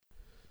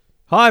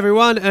Hi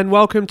everyone and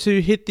welcome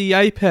to Hit the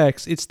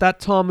Apex. It's that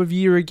time of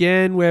year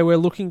again where we're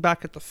looking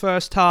back at the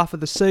first half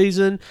of the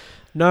season.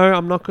 No,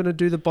 I'm not going to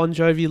do the Bon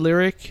Jovi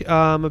lyric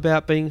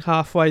about being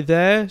halfway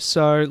there,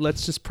 so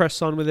let's just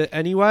press on with it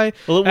anyway.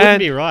 Well, it wouldn't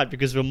be right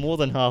because we're more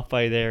than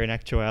halfway there in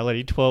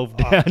actuality. 12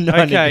 down,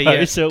 9 to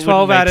go, so it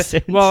 12 wouldn't out make of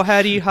sense. Well,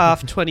 how do you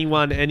half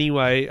 21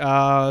 anyway?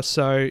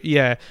 So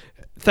yeah,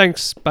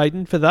 thanks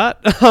Baden for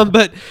that.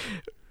 But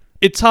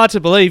it's hard to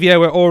believe,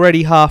 we're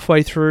already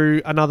halfway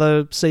through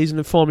another season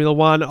of Formula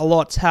One. A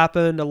lot's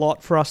happened, a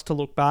lot for us to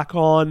look back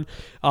on.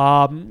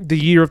 The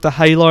year of the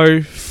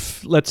Halo,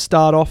 let's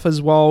start off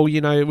as well.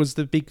 It was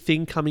the big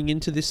thing coming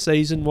into this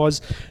season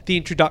was the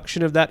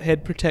introduction of that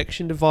head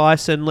protection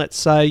device, and let's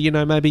say,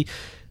 maybe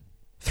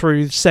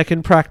through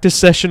second practice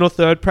session or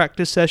third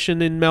practice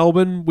session in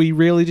Melbourne, we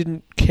really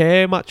didn't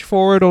care much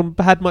for it or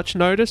had much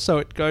notice, so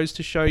it goes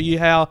to show you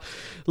how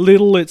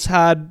little it's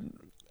had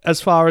as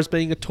far as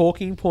being a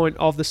talking point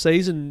of the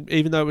season,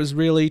 even though it was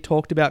really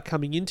talked about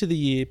coming into the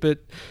year. But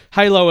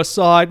Halo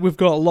aside, we've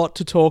got a lot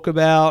to talk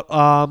about.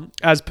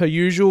 As per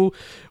usual,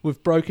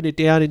 we've broken it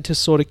down into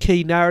sort of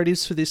key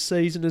narratives for this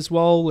season as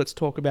well. Let's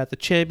talk about the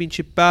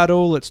championship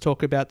battle. Let's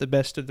talk about the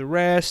best of the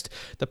rest,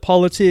 the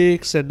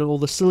politics, and all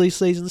the silly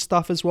season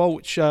stuff as well,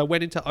 which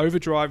went into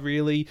overdrive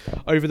really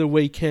over the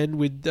weekend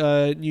with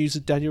news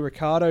that Daniel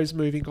Ricciardo's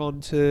moving on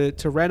to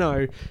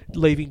Renault,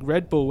 leaving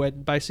Red Bull,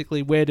 and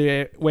basically where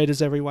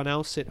does everyone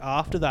else sit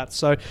after that.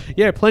 So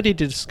plenty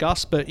to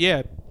discuss, but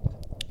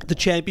the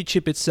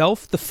championship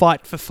itself, the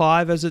fight for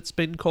five as it's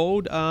been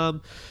called,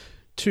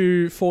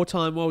 two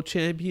four-time world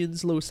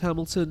champions, Lewis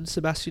Hamilton,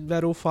 Sebastian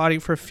Vettel,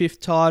 fighting for a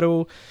fifth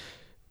title.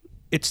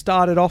 It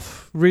started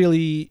off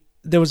really,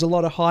 there was a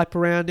lot of hype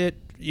around it,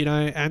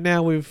 and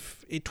now we've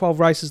 12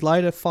 races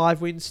later,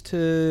 5 wins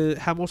to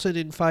Hamilton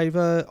in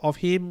favour of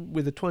him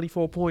with a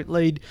 24-point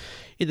lead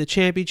in the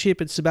championship,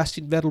 and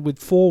Sebastian Vettel with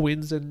 4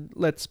 wins, and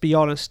let's be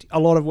honest, a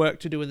lot of work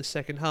to do in the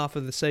second half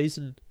of the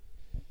season.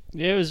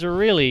 Yeah, it was a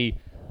really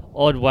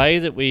odd way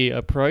that we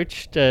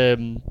approached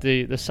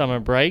the summer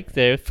break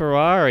there.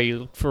 Ferrari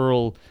looked for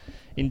all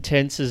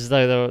intents as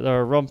though they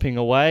were romping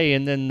away,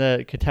 and then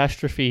the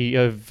catastrophe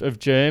of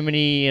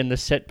Germany and the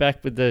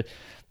setback with the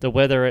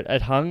weather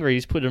at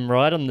Hungary's put them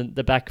right on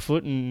the back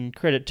foot, and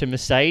credit to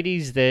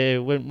Mercedes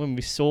there when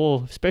we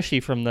saw, especially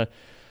from the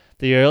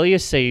earlier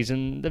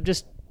season, they've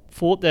just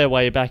fought their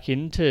way back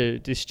into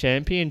this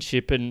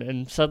championship,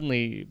 and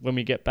suddenly when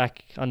we get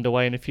back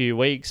underway in a few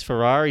weeks,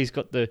 Ferrari's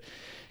got the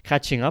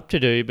catching up to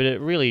do, but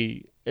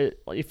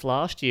if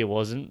last year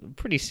wasn't, a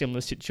pretty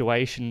similar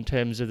situation in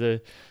terms of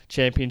the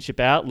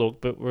championship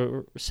outlook, but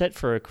we're set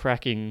for a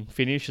cracking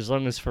finish as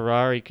long as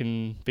Ferrari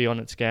can be on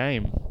its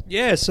game.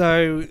 Yeah,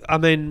 so,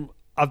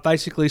 I've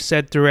basically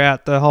said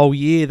throughout the whole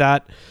year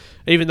that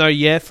even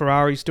though,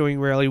 Ferrari's doing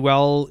really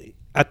well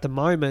at the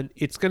moment,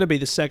 it's going to be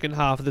the second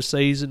half of the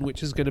season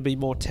which is going to be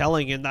more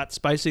telling, and that's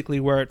basically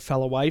where it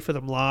fell away for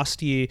them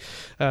last year.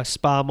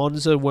 Spa,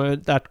 Monza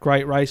weren't that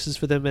great races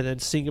for them, and then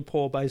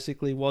Singapore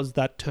basically was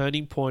that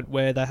turning point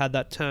where they had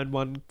that turn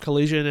 1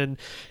 collision, and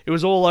it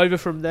was all over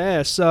from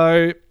there.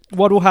 So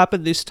what will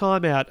happen this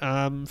time out?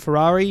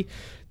 Ferrari,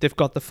 they've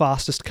got the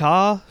fastest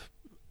car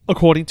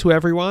according to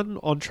everyone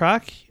on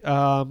track.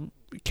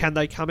 Can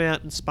they come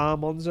out in Spa,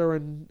 Monza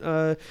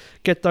and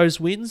get those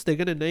wins? They're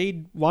going to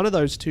need one of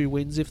those 2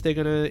 wins if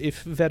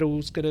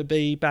Vettel's going to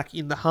be back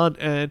in the hunt,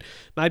 and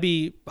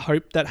maybe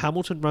hope that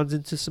Hamilton runs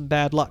into some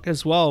bad luck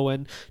as well.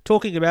 And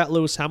talking about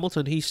Lewis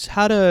Hamilton, he's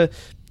had a,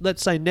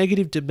 let's say,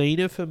 negative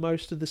demeanour for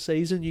most of the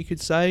season, you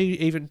could say,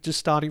 even just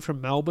starting from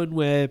Melbourne,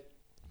 where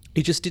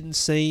he just didn't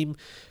seem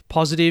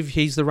positive.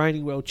 He's the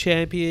reigning world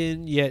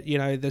champion, yet,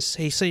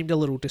 he seemed a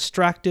little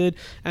distracted.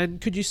 And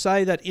could you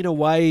say that, in a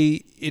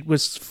way, it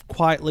was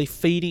quietly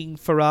feeding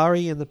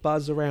Ferrari and the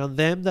buzz around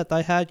them that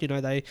they had?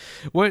 They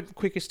weren't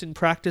quickest in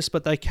practice,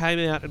 but they came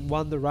out and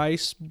won the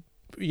race,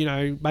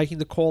 making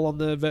the call on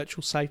the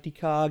virtual safety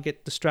car,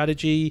 get the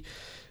strategy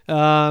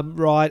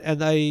right, and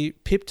they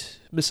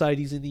pipped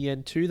Mercedes in the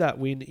end to that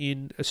win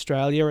in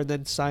Australia, and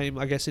then same,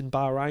 I guess, in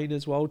Bahrain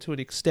as well to an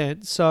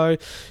extent. So,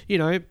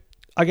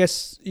 I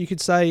guess you could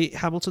say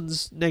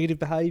Hamilton's negative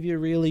behaviour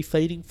really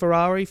feeding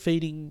Ferrari,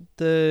 feeding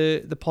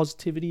the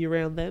positivity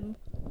around them.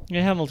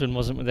 Yeah, Hamilton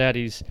wasn't without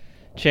his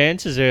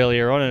chances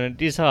earlier on,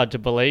 and it is hard to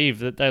believe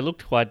that they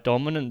looked quite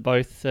dominant,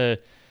 both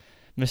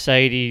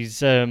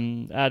Mercedes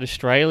at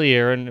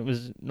Australia, and it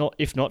was not,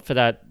 if not for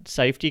that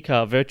safety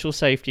car, virtual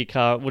safety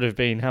car, it would have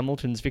been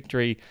Hamilton's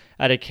victory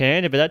at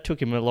Canada, but that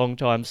took him a long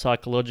time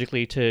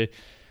psychologically to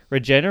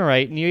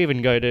regenerate. And you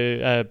even go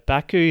to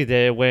Baku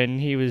there when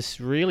he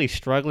was really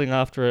struggling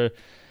after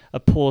a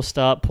poor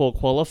start, poor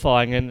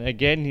qualifying, and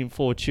again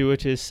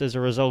fortuitous as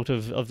a result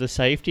of the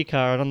safety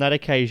car, and on that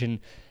occasion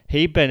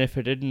he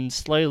benefited, and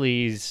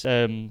slowly he's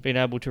been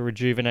able to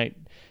rejuvenate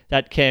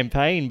that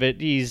campaign,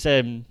 but his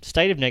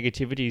state of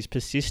negativity has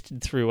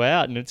persisted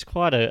throughout, and it's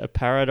quite a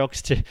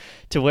paradox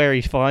to where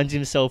he finds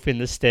himself in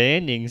the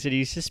standings, that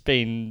he's just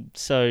been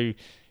so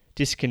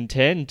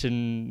discontent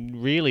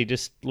and really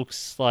just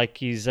looks like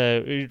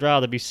he'd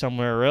rather be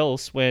somewhere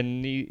else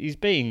when he's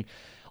being,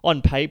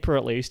 on paper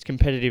at least,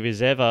 competitive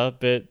as ever,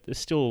 but there's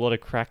still a lot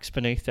of cracks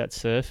beneath that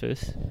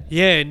surface.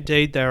 Yeah,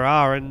 indeed there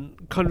are.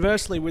 And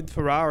conversely with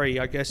Ferrari,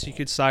 I guess you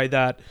could say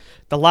that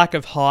the lack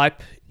of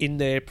hype in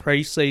their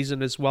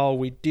pre-season as well,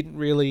 we didn't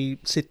really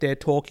sit there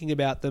talking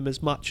about them as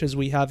much as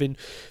we have in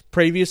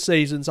previous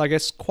seasons, I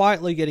guess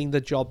quietly getting the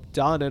job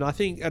done. And I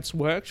think that's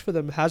worked for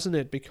them, hasn't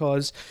it?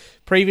 Because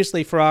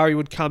previously Ferrari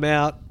would come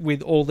out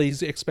with all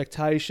these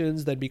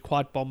expectations. They'd be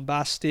quite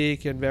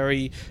bombastic and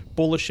very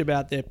bullish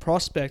about their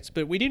prospects,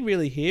 but we didn't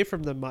really hear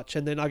from them much.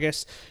 And then I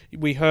guess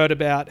we heard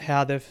about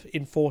how they've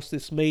enforced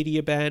this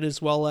media ban as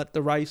well at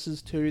the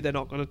races too. They're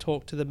not going to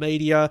talk to the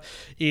media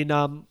in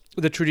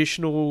the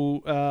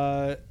traditional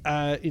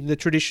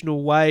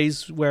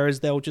ways, whereas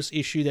they'll just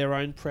issue their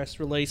own press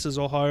releases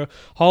or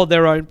hold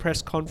their own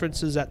press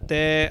conferences at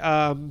their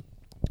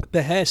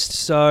behest.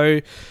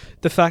 So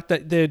the fact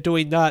that they're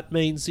doing that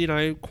means,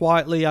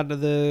 quietly under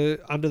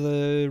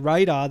the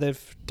radar,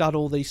 they've done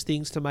all these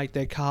things to make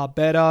their car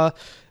better.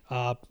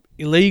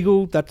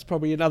 Illegal, that's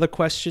probably another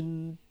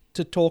question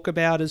to talk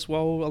about as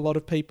well. A lot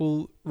of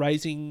people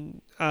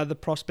raising the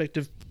prospect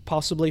of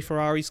possibly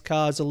Ferrari's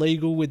cars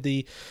illegal with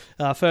the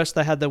first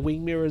they had the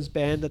wing mirrors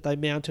banned that they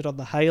mounted on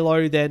the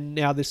Halo, then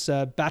now this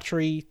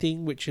battery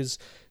thing which is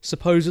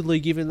supposedly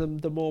giving them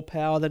the more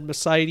power than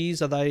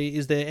Mercedes.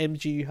 Is their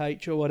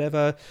MGUH or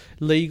whatever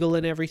legal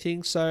and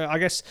everything? So I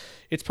guess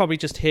it's probably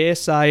just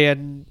hearsay,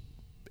 and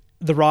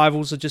the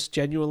rivals are just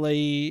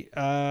genuinely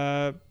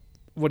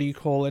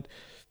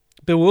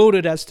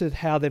bewildered as to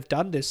how they've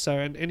done this. So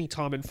any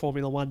time in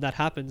Formula One that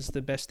happens,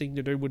 the best thing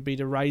to do would be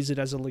to raise it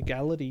as a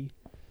legality.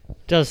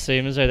 It does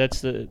seem as though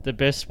that's the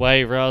best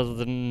way, rather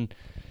than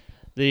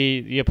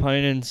the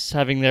opponents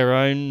having their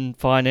own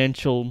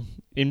financial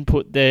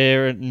input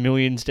there and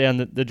millions down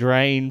the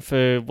drain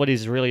for what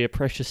is really a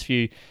precious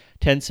few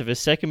tenths of a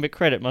second. But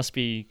credit must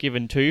be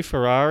given to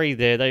Ferrari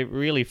there. They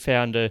really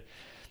found a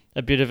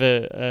bit of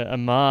a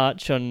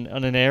march on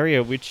an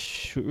area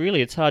which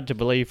really it's hard to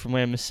believe from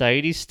where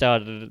Mercedes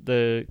started at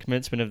the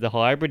commencement of the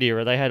hybrid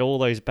era. They had all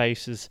those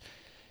bases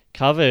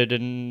covered,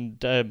 and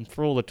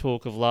for all the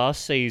talk of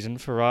last season,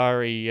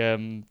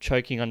 Ferrari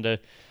choking under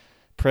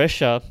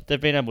pressure, they've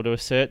been able to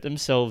assert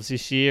themselves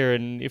this year,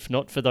 and if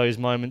not for those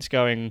moments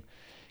going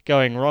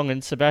wrong,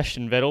 and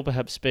Sebastian Vettel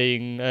perhaps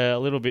being a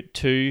little bit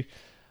too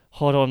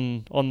hot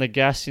on the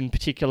gas in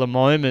particular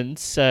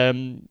moments,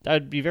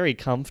 they'd be very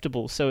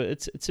comfortable. So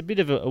it's a bit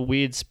of a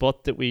weird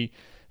spot that we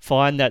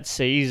find that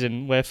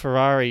season, where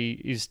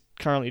Ferrari is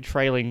currently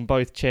trailing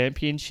both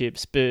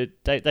championships, but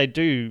they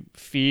do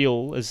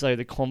feel as though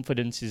the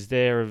confidence is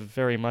there of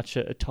very much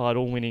a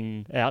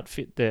title-winning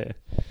outfit there.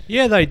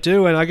 Yeah, they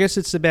do, and I guess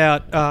it's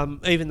about,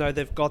 even though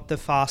they've got the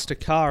faster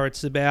car,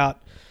 it's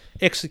about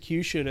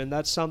execution, and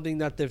that's something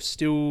that they're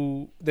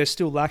still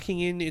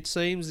lacking in, it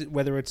seems,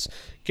 whether it's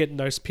getting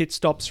those pit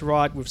stops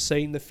right. We've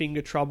seen the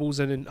finger troubles,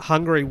 and in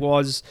Hungary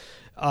was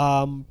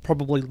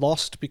probably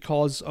lost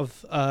because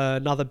of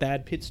another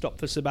bad pit stop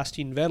for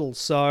Sebastian Vettel.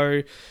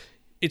 So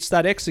it's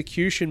that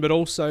execution, but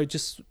also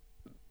just,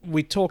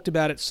 we talked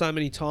about it so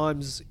many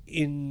times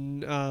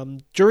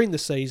in during the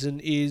season,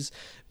 is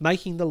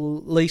making the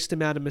least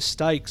amount of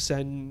mistakes,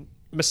 and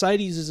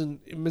Mercedes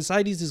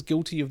is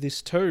guilty of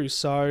this too.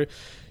 So,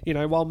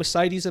 while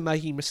Mercedes are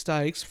making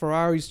mistakes,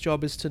 Ferrari's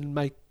job is to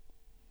make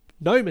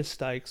no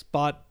mistakes,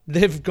 but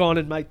they've gone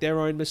and made their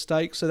own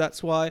mistakes. So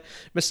that's why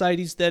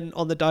Mercedes then,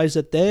 on the days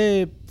that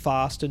they're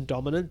fast and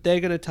dominant,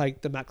 they're going to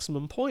take the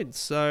maximum points.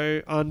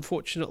 So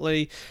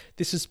unfortunately,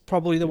 this is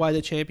probably the way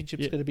the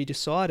championship's going to be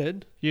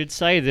decided. You'd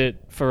say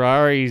that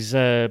Ferrari's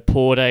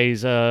poor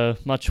days are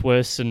much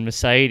worse than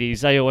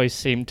Mercedes. They always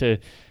seem to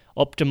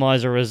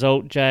optimise a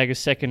result, jag a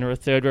second or a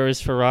third, whereas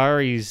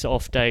Ferrari's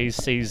off days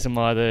sees them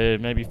either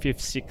maybe 5th,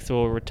 6th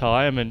or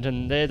retirement,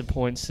 and they're the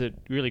points that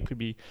really could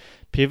be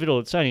pivotal.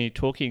 It's only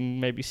talking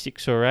maybe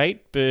 6 or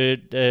 8,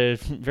 but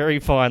very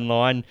fine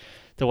line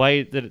the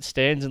way that it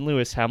stands. And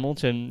Lewis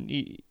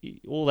Hamilton,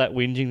 all that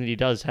whinging that he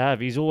does have,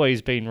 he's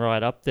always been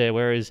right up there,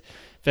 whereas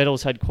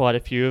Vettel's had quite a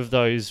few of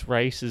those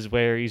races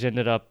where he's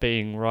ended up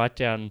being right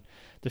down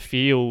the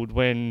field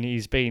when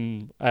he's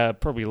been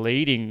probably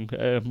leading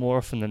more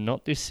often than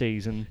not this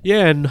season.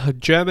 Yeah, and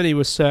Germany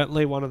was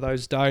certainly one of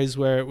those days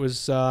where it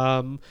was,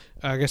 I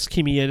guess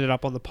Kimi ended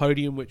up on the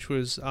podium, which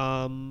was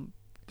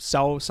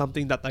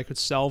something that they could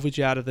salvage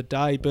out of the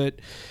day. But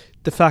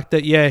the fact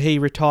that, he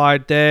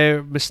retired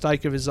there,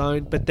 mistake of his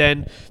own, but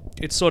then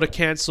it's sort of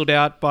cancelled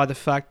out by the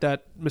fact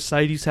that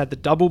Mercedes had the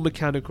double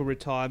mechanical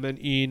retirement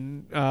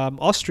in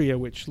Austria,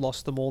 which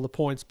lost them all the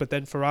points. But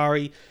then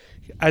Ferrari,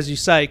 as you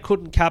say,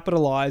 couldn't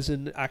capitalise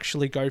and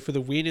actually go for the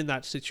win in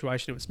that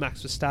situation. It was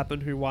Max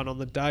Verstappen who won on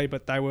the day,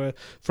 but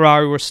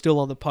Ferrari were still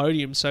on the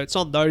podium. So it's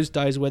on those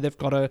days where they've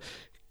got to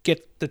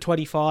get the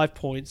 25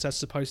 points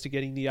as opposed to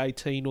getting the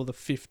 18 or the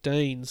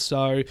 15.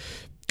 So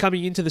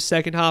coming into the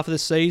second half of the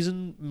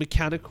season,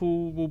 mechanics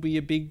will be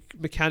a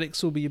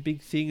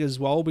big thing as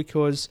well,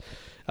 because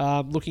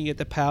looking at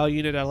the power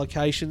unit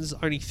allocations,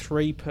 only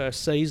 3 per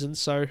season.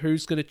 So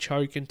who's going to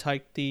choke and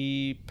take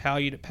the power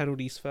unit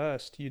penalties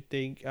first? You'd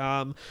think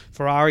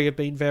Ferrari have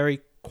been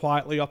very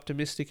quietly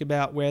optimistic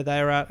about where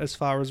they're at as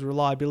far as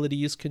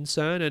reliability is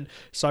concerned, and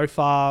so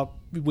far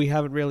we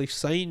haven't really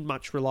seen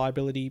much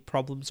reliability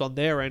problems on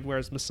their end,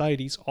 whereas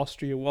Mercedes,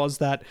 Austria was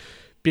that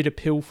bitter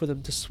pill for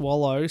them to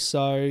swallow.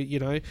 So,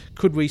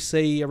 could we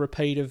see a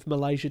repeat of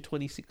Malaysia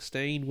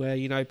 2016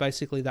 where,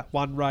 basically that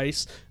one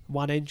race,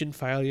 one engine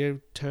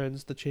failure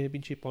turns the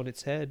championship on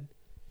its head?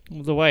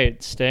 The way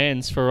it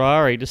stands,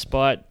 Ferrari,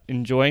 despite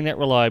enjoying that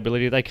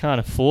reliability, they can't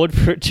afford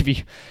for it to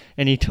be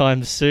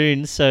anytime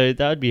soon. So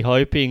they would be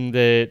hoping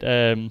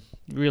that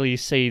really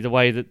see the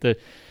way that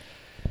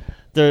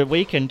the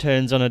weekend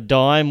turns on a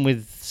dime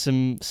with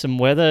some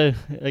weather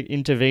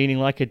intervening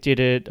like it did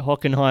at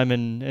Hockenheim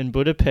and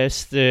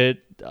Budapest. That,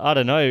 I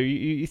don't know,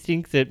 you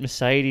think that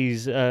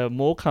Mercedes are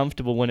more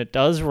comfortable when it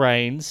does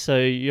rain, so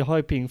you're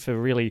hoping for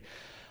really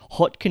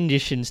hot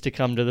conditions to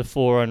come to the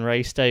fore on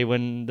race day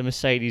when the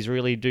Mercedes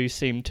really do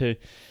seem to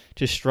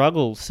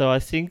struggle. So I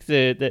think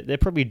that they're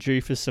probably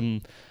due for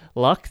some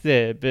luck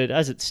there. But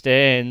as it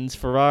stands,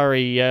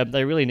 Ferrari,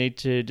 they really need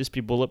to just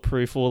be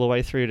bulletproof all the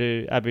way through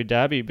to Abu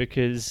Dhabi,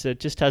 because it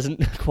just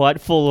hasn't quite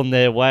fallen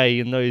their way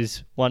in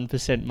those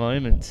 1%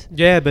 moments.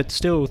 Yeah, but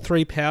still,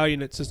 3 power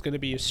units is going to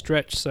be a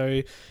stretch.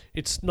 So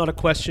it's not a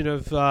question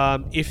of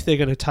if they're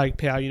going to take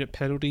power unit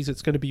penalties,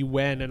 it's going to be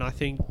when. And I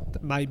think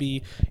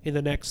maybe in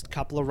the next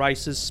couple of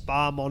races,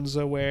 Spa,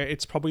 Monza, where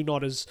it's probably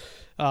not as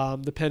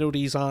the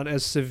penalties aren't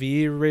as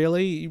severe,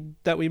 really,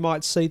 that we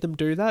might see them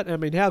do that. I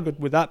mean, how good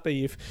would that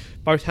be if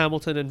both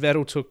Hamilton and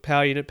Vettel took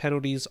power unit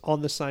penalties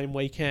on the same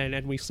weekend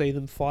and we see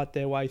them fight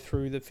their way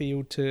through the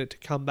field to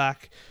come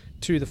back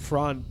to the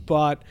front?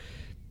 But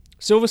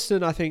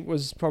Silverstone, I think,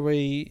 was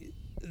probably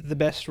the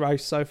best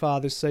race so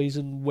far this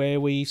season where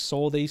we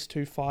saw these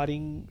two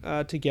fighting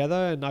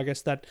together. And I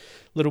guess that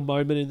little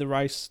moment in the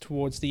race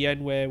towards the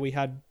end where we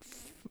had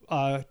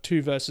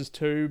 2 versus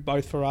 2,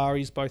 both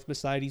Ferraris, both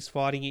Mercedes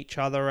fighting each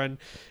other, and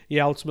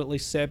ultimately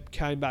Seb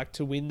came back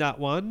to win that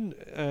one,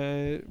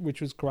 which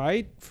was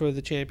great for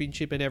the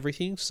championship and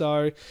everything.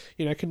 So,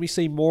 can we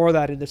see more of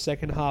that in the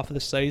second half of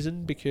the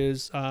season?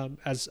 Because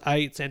as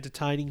A, it's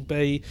entertaining,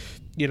 B,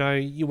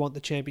 you want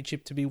the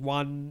championship to be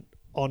won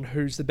on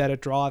who's the better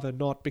driver,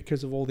 not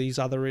because of all these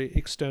other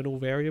external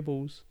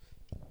variables.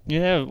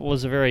 Yeah, it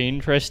was a very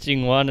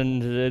interesting one,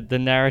 and the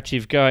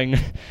narrative going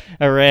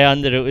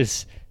around that it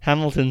was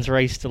Hamilton's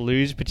race to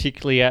lose,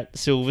 particularly at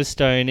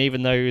Silverstone,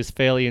 even though he was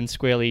fairly and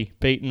squarely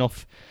beaten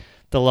off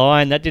the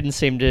line. That didn't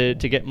seem to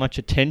get much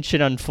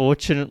attention,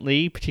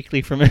 unfortunately,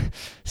 particularly from a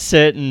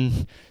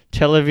certain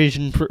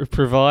television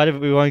provider,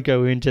 but we won't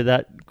go into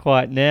that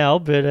quite now.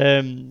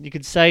 But you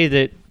could say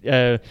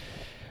that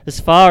as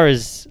far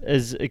as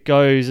it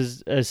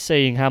goes, as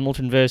seeing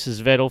Hamilton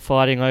versus Vettel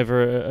fighting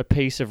over a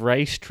piece of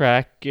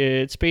racetrack,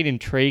 it's been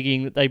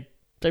intriguing that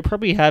they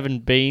probably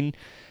haven't been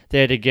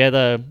there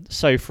together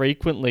so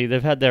frequently.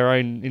 They've had their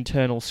own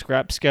internal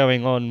scraps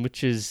going on,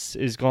 which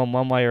is gone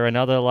one way or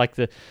another, like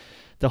the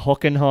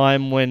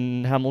Hockenheim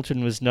when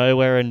Hamilton was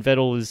nowhere and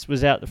Vettel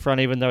was out the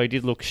front, even though he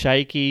did look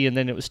shaky, and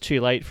then it was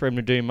too late for him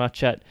to do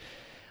much at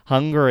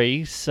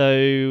Hungary.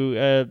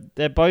 So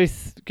they're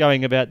both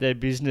going about their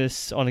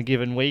business on a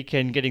given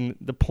weekend, getting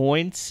the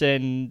points,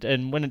 and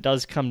when it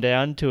does come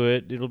down to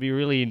it, it'll be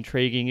really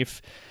intriguing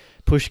if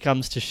push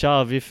comes to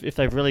shove, if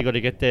they've really got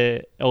to get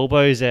their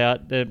elbows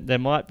out, there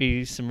might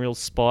be some real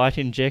spite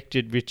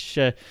injected, which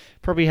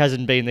probably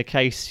hasn't been the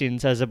case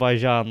since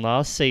Azerbaijan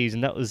last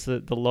season. That was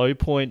the low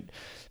point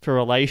for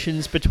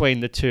relations between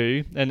the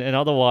two, and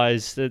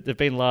otherwise they've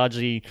been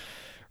largely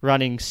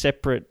running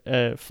separate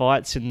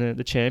fights in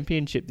the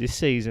championship this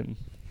season.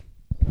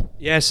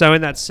 Yeah, so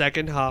in that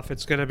second half,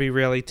 it's going to be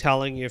really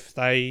telling if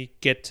they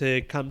get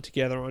to come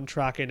together on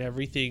track and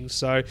everything.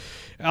 So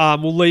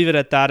we'll leave it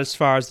at that as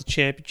far as the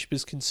championship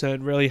is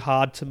concerned. Really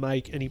hard to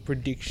make any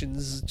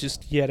predictions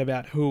just yet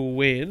about who will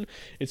win.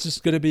 It's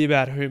just going to be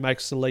about who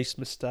makes the least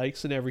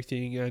mistakes and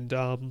everything. And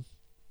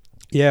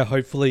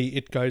hopefully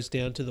it goes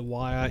down to the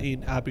wire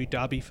in Abu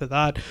Dhabi for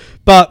that.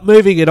 But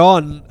moving it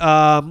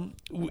on,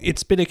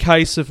 it's been a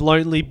case of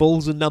lonely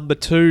bulls and number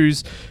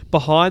twos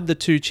behind the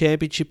two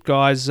championship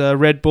guys.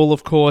 Red Bull,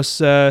 of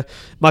course,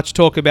 much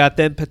talk about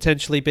them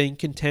potentially being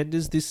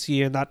contenders this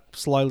year, and that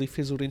slowly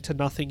fizzled into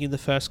nothing in the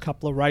first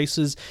couple of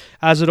races,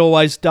 as it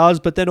always does.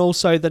 But then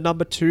also the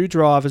number 2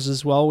 drivers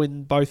as well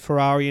in both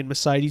Ferrari and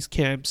Mercedes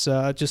camps.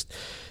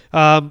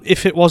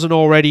 If it wasn't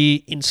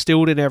already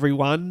instilled in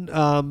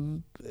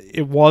everyone,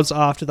 it was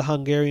after the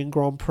Hungarian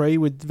Grand Prix,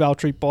 with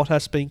Valtteri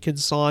Bottas being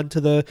consigned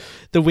to the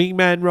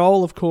wingman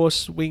role. Of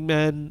course,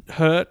 wingman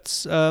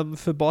hurts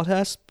for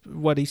Bottas,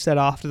 what he said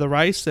after the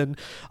race. And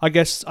I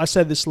guess I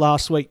said this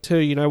last week too,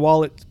 you know,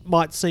 while it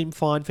might seem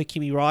fine for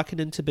Kimi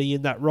Räikkönen to be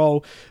in that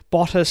role,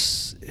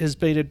 Bottas has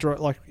been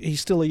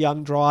he's still a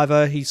young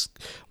driver. He's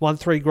won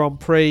 3 Grand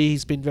Prix.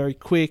 He's been very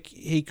quick.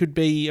 He could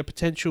be a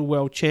potential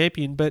world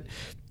champion, but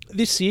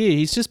this year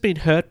he's just been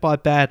hurt by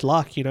bad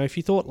luck. You know, if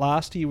you thought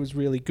last year was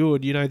really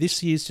good, you know,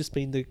 this year's just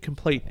been the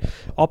complete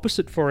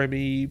opposite for him.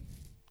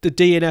 The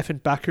DNF in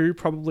Baku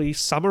probably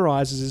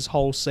summarises his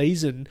whole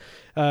season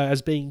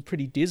as being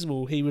pretty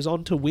dismal. He was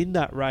on to win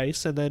that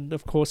race, and then,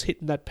 of course,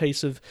 hitting that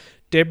piece of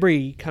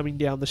debris coming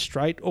down the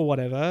straight or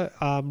whatever,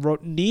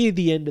 near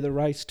the end of the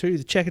race too.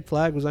 The checkered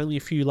flag was only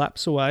a few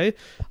laps away.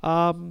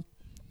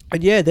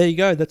 And yeah, there you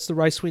go. That's the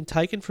race win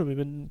taken from him.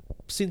 And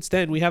since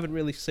then, we haven't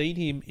really seen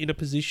him in a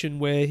position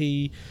where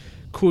he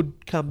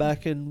could come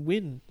back and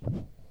win.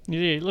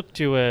 Yeah, look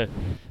to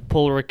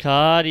Paul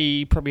Ricard.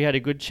 He probably had a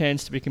good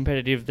chance to be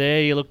competitive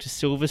there. You look to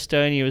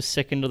Silverstone. He was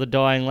second to the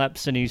dying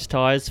laps and his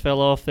tyres fell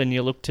off. Then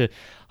you look to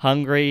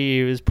Hungary.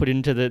 He was put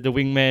into the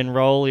wingman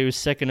role. He was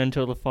second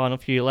until the final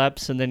few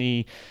laps, and then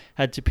he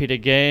had to pit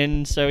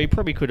again. So he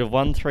probably could have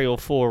won 3 or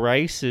 4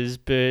 races.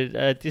 But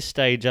at this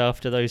stage,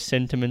 after those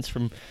sentiments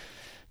from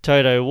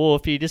Toto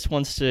Wolff, he just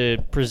wants to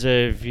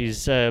preserve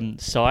his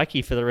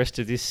psyche for the rest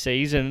of this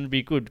season. It'd be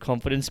a good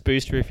confidence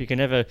booster if you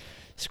can ever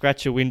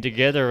scratch a win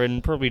together,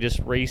 and probably just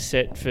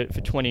reset for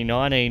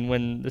 2019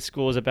 when the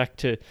scores are back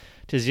to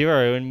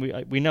 0.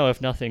 And we know,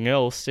 if nothing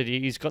else, that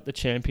he's got the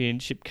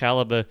championship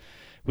calibre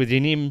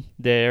within him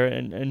there,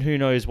 and who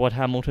knows what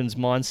Hamilton's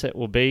mindset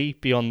will be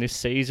beyond this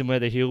season,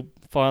 whether he'll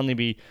finally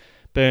be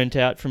burnt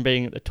out from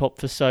being at the top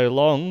for so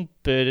long.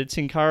 But it's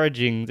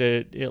encouraging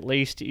that at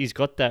least he's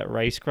got that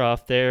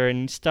racecraft there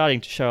and starting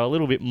to show a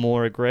little bit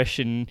more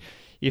aggression,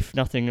 if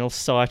nothing else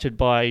cited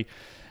by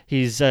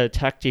his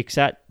tactics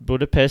at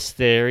Budapest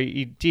there.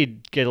 He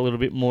did get a little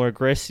bit more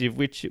aggressive,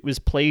 which was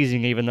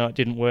pleasing, even though it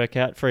didn't work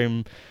out for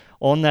him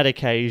on that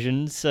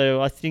occasion.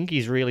 So I think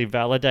he's really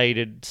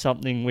validated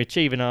something which,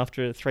 even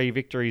after 3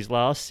 victories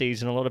last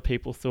season, a lot of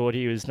people thought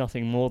he was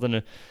nothing more than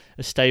a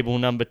stable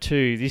number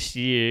 2. This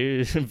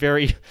year,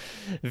 very,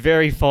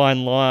 very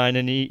fine line,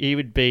 and he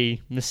would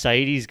be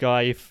Mercedes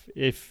guy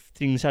if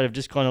things had have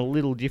just gone a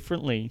little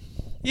differently.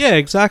 Yeah,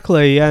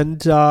 exactly.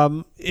 And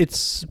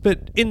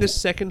but in the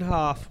second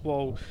half,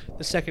 the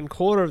second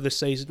quarter of the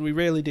season, we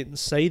really didn't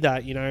see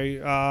that, you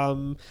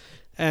know.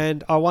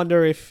 And I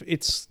wonder if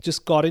it's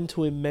just got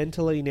into him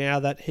mentally now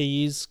that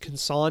he is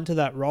consigned to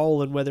that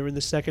role, and whether in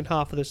the second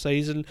half of the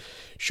season,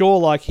 sure,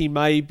 like he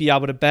may be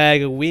able to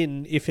bag a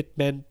win if it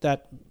meant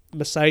that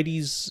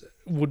Mercedes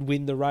would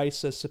win the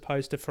race as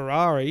opposed to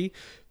Ferrari.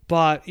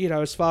 But, you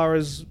know, as far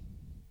as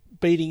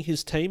beating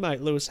his teammate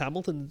Lewis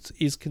Hamilton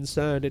is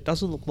concerned, it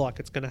doesn't look like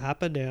it's going to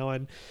happen now.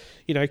 And,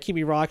 you know,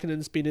 Kimi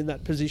Räikkönen's been in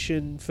that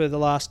position for the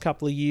last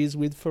couple of years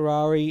with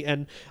Ferrari,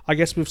 and I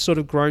guess we've sort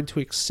of grown to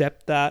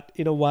accept that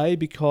in a way,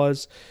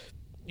 because,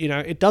 you know,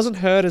 it doesn't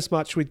hurt as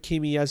much with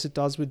Kimi as it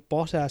does with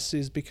Bottas,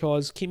 is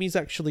because Kimi's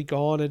actually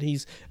gone and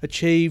he's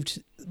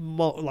achieved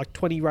like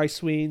 20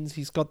 race wins.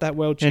 He's got that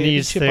world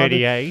championship. And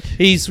he's 38.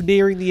 He's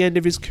nearing the end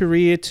of his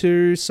career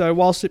too. So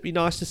whilst it'd be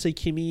nice to see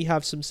Kimi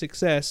have some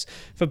success,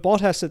 for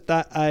Bottas at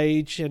that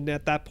age and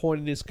at that point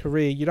in his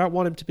career, you don't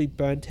want him to be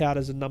burnt out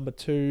as a number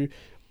 2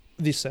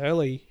 this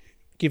early,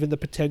 given the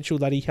potential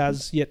that he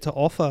has yet to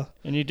offer.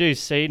 And you do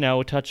see now,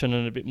 we'll touch on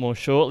it a bit more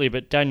shortly,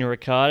 but Daniel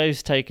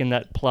Ricciardo's taken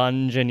that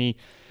plunge, and he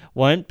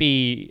won't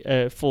be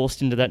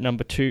forced into that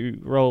number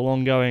 2 role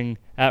ongoing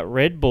at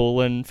Red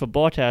Bull. And for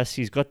Bottas,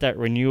 he's got that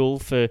renewal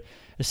for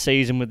a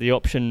season with the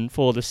option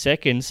for the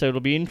second. So it'll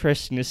be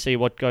interesting to see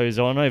what goes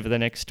on over the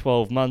next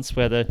 12 months,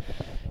 whether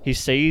he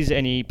sees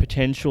any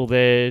potential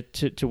there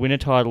to win a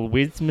title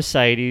with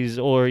Mercedes,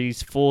 or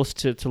he's forced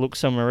to look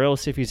somewhere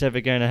else if he's ever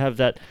going to have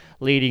that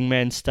leading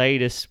man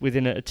status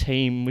within a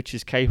team which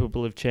is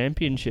capable of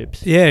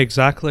championships. Yeah,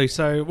 exactly.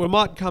 So we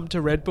might come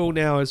to Red Bull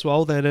now as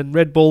well then, and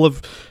Red Bull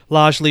have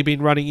largely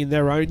been running in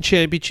their own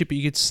championship,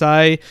 you could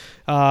say.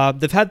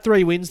 They've had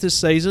 3 wins this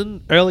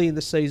season, early in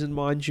the season,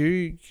 mind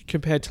you,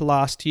 compared to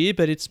last year,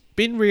 but it's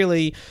been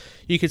really,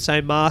 you could say,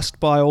 masked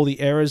by all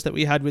the errors that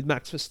we had with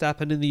Max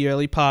Verstappen in the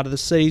early part of the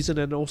season,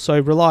 and also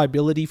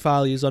reliability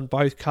failures on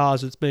both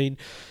cars.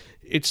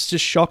 It's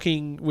just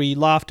shocking. We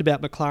laughed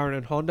about McLaren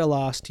and Honda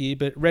last year,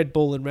 but Red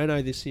Bull and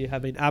Renault this year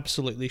have been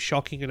absolutely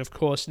shocking. And of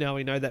course, now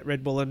we know that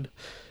Red Bull and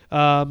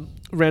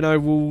Renault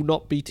will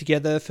not be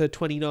together for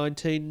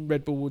 2019.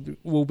 Red Bull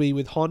will be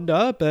with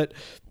Honda. But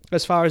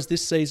as far as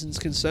this season's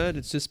concerned,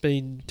 it's just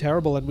been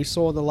terrible. And we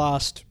saw in the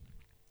last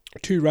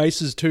 2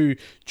 races to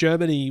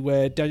Germany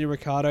where Daniel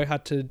Ricciardo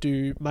had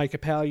to make a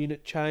power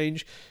unit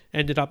change,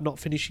 ended up not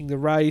finishing the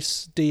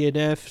race,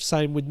 DNF.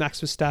 Same with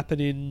Max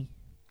Verstappen in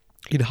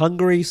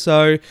Hungary.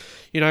 So,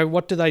 you know,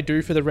 what do they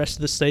do for the rest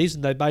of the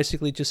season? They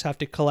basically just have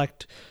to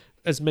collect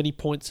as many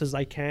points as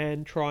they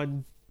can, try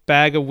and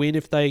bag a win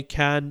if they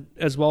can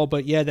as well.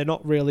 But yeah, they're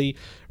not really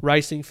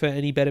racing for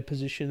any better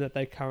position that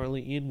they're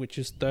currently in, which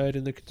is third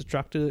in the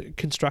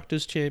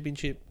Constructors'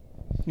 Championship.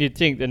 You'd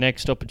think the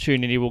next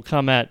opportunity will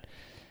come at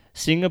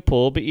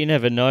Singapore, but you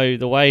never know.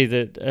 The way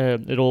that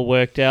it all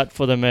worked out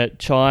for them at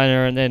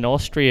China and then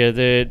Austria,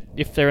 that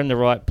if they're in the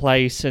right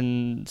place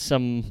and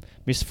some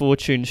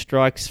misfortune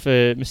strikes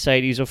for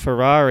Mercedes or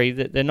Ferrari,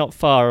 that they're not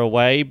far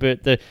away,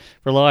 but the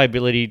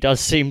reliability does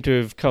seem to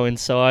have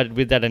coincided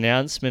with that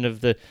announcement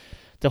of the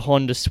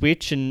Honda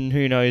switch, and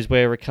who knows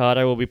where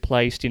Ricciardo will be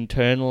placed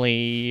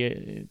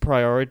internally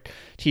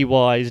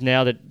priority-wise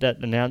now that that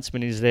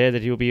announcement is there,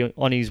 that he'll be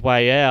on his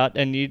way out.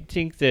 And you'd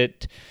think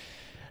that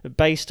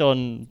based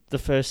on the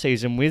first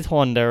season with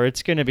Honda,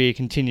 it's going to be a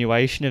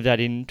continuation of that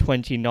in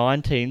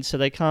 2019, so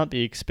they can't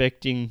be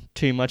expecting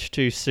too much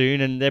too soon,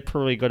 and they're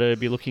probably got to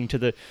be looking to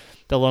the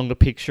longer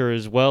picture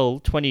as well.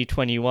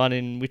 2021,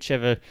 in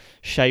whichever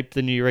shape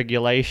the new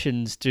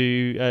regulations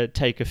do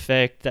take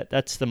effect,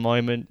 that's the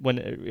moment when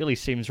it really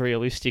seems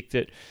realistic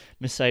that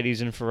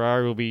Mercedes and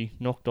Ferrari will be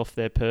knocked off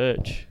their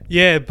perch.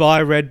 Yeah,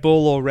 by Red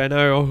Bull or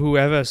Renault or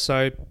whoever,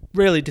 so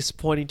really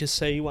disappointing to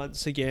see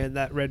once again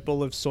that Red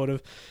Bull have sort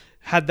of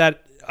had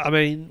that,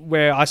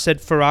 where I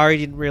said Ferrari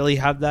didn't really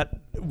have that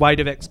weight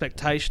of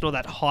expectation or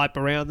that hype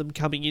around them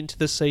coming into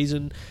the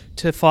season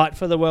to fight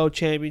for the World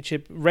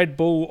Championship. Red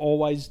Bull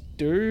always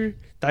do.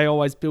 They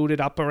always build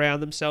it up around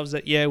themselves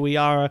that, yeah, we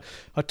are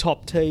a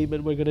top team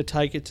and we're going to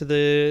take it to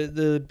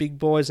the big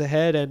boys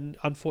ahead, and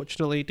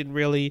unfortunately it didn't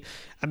really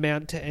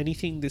amount to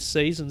anything this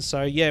season.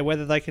 So, yeah,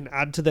 whether they can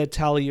add to their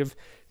tally of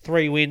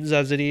 3 wins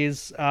as it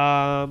is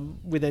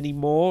with any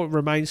more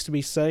remains to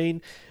be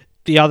seen.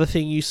 The other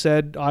thing you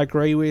said, I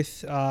agree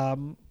with.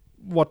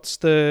 What's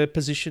the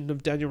position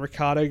of Daniel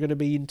Ricciardo going to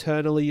be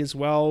internally as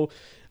well?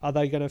 Are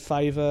they going to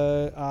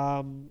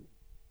favour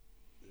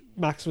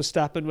Max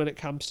Verstappen when it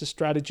comes to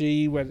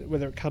strategy,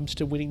 whether it comes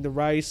to winning the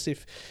race?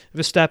 If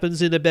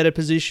Verstappen's in a better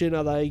position,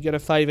 are they going to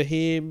favour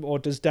him? Or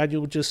does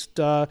Daniel just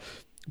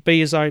be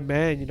his own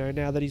man,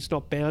 now that he's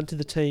not bound to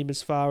the team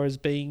as far as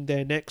being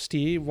there next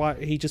year? Why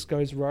he just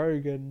goes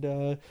rogue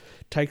and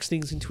takes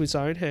things into his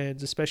own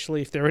hands,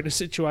 especially if they're in a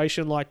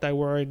situation like they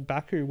were in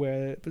Baku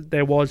where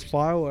there was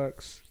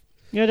fireworks.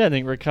 Yeah, I don't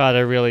think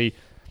Ricciardo really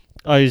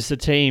owes the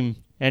team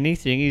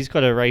anything. He's got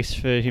to race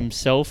for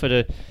himself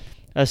at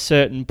a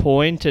certain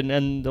point,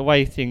 and the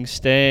way things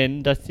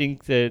stand, I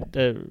think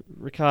that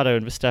Ricciardo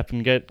and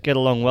Verstappen get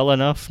along well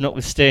enough,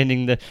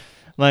 notwithstanding the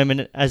moment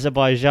at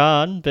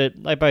Azerbaijan, but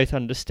they both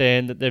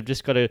understand that they've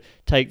just got to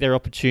take their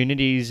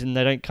opportunities, and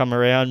they don't come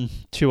around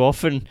too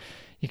often,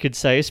 you could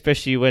say,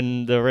 especially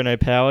when the Renault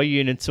Power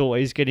Unit's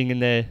always getting in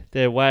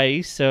their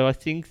way. So I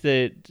think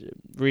that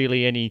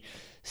really any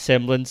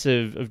semblance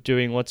of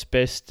doing what's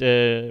best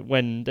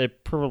when they're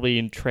probably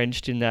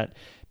entrenched in that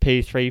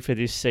P3 for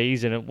this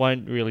season, it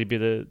won't really be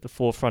the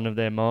forefront of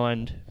their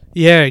mind.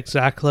 Yeah,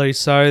 exactly.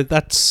 So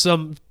that's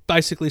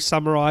basically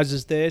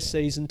summarises their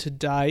season to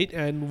date,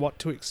 and what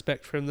to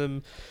expect from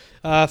them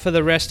for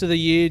the rest of the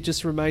year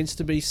just remains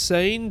to be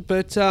seen.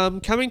 But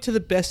coming to the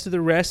best of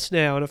the rest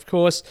now, and of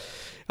course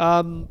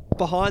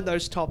behind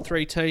those top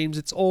 3 teams,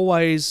 it's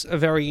always a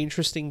very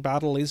interesting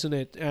battle, isn't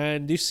it?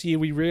 And this year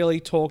we really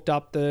talked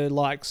up the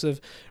likes of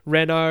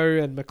Renault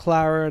and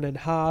McLaren and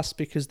Haas,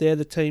 because they're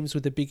the teams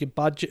with the bigger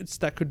budgets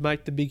that could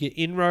make the bigger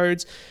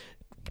inroads.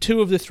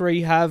 2 of the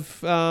 3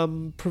 have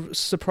not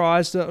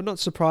surprised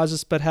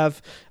us, but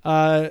have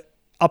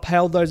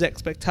upheld those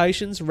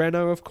expectations.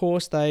 Renault, of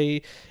course,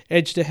 they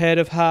edged ahead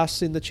of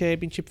Haas in the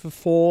championship for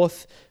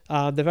 4th.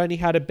 They've only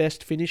had a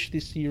best finish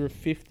this year of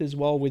 5th as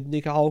well, with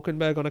Nico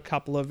Hülkenberg on a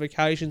couple of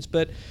occasions.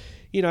 But,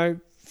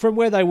 from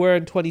where they were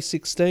in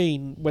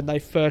 2016, when they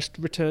first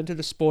returned to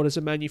the sport as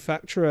a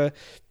manufacturer,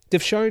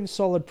 they've shown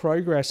solid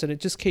progress, and it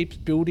just keeps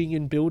building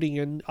and building.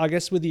 And I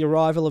guess with the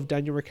arrival of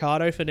Daniel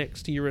Ricciardo for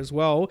next year as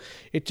well,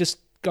 it just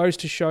goes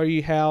to show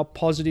you how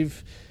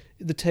positive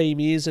the team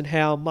is and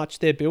how much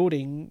they're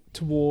building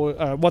toward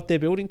what they're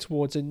building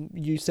towards. And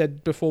you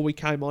said before we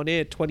came on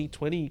air,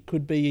 2020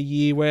 could be a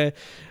year where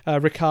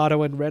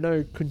Ricciardo and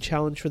Renault could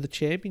challenge for the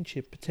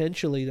championship,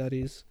 potentially, that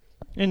is.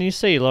 And you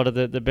see a lot of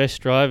the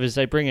best drivers,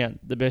 they bring out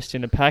the best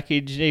in a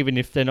package, even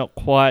if they're not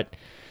quite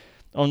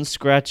on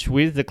scratch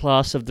with the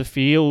class of the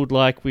field,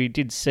 like we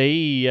did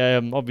see.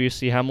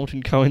 Obviously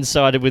Hamilton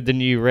coincided with the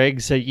new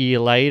regs a year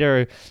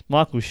later.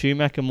 Michael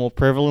Schumacher more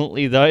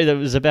prevalently, though. That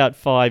was about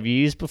 5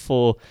 years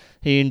before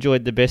he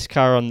enjoyed the best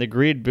car on the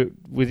grid, but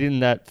within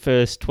that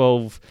first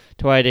 12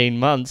 to 18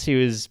 months he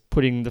was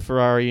putting the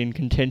Ferrari in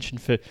contention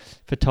for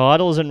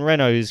titles, and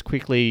Renault's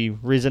quickly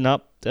risen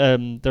up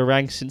the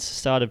ranks since the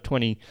start of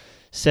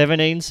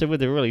 2017, so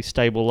with a really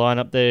stable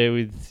lineup there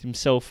with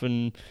himself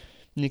and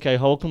Nico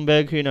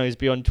Hülkenberg. Who knows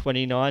beyond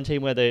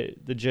 2019 whether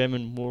the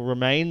German will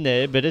remain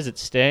there, but as it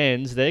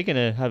stands, they're going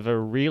to have a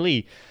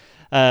really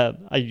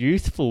a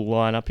youthful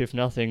lineup, if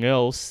nothing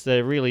else.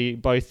 They're really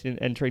both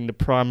entering the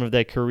prime of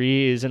their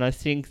careers, and I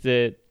think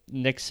that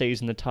next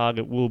season the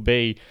target will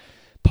be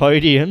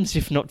podiums,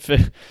 if not for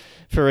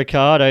for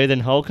Ricardo,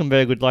 then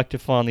Hulkenberg would like to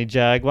finally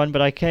jag one.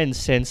 But I can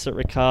sense that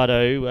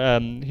Ricardo,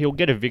 he'll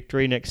get a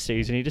victory next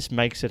season. He just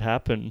makes it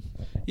happen.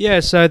 Yeah,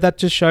 so that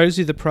just shows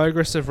you the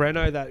progress of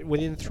Renault, that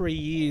within 3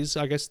 years,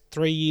 I guess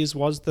 3 years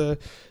was the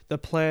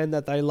plan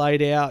that they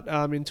laid out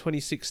in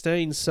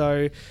 2016.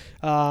 So,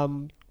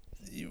 they'll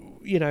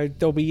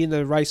be in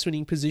the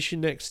race-winning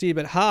position next year.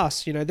 But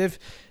Haas,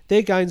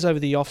 their gains over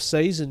the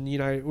off-season,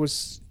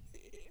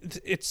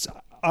 it's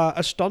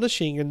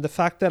astonishing. And the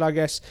fact that, I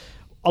guess,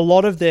 a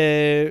lot of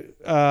their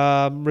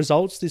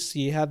results this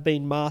year have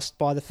been masked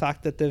by the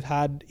fact that they've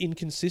had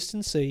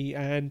inconsistency.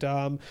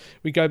 And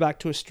we go back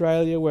to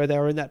Australia, where they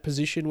were in that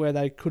position where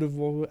they could have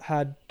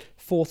had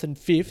 4th and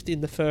 5th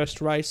in the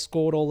first race,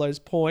 scored all those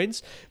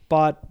points,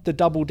 but the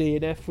double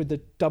DNF with the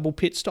double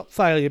pit stop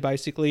failure,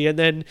 basically. And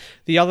then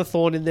the other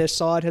thorn in their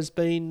side has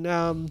been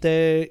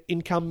their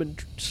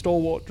incumbent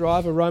stalwart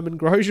driver, Romain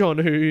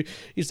Grosjean, who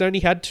has only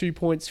had 2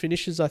 points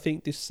finishes, I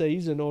think, this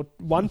season, or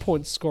 1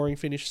 point scoring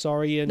finish,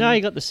 sorry. And no, he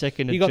got the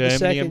second at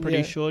Germany, I'm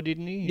pretty sure,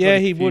 didn't he?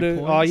 He would have.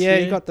 Oh, yeah,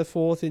 he got the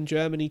 4th in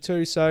Germany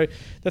too. So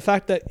the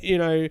fact that,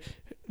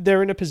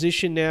 they're in a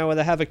position now where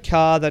they have a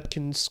car that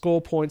can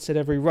score points at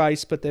every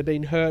race, but they're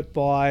being hurt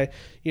by,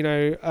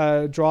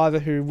 a driver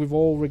who we've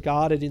all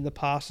regarded in the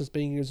past as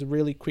being a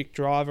really quick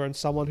driver and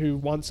someone who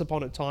once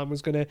upon a time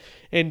was going to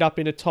end up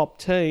in a top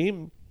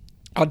team.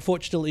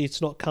 Unfortunately,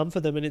 it's not come for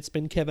them, and it's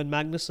been Kevin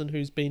Magnussen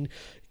who's been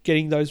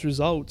getting those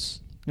results.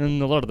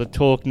 And a lot of the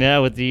talk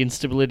now with the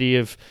instability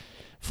of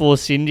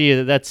Force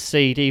India, that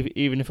seat,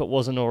 even if it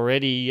wasn't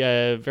already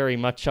very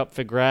much up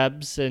for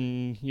grabs,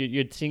 and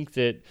you'd think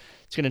that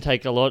it's going to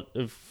take a lot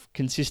of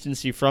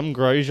consistency from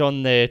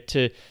Grosjean there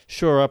to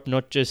shore up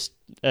not just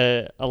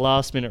a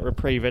last-minute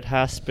reprieve at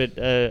Haas, but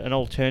an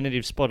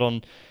alternative spot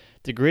on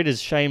the grid.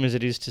 As shame as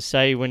it is to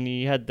say, when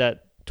you had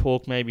that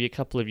talk maybe a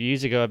couple of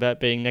years ago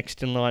about being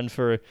next in line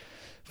for a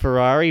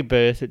Ferrari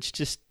berth, it's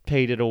just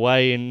petered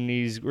away, and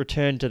he's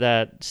returned to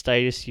that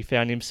status he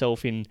found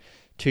himself in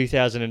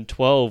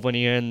 2012 when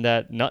he earned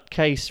that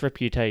nutcase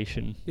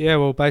reputation. Yeah,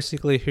 well,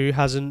 basically, who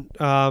hasn't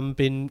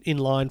been in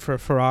line for a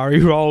Ferrari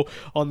role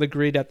on the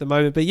grid at the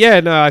moment? But yeah,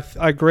 no,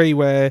 I agree,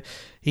 where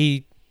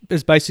he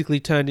has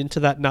basically turned into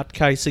that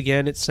nutcase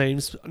again, it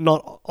seems.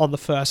 Not on the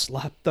first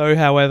lap, though,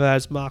 however,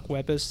 as Mark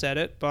Webber said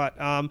it. But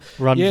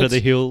run for the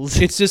hills.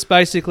 It's just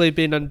basically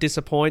been a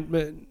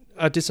disappointment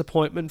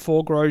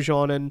for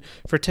Grosjean, and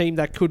for a team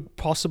that could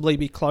possibly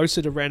be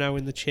closer to Renault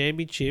in the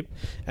championship.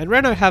 And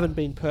Renault haven't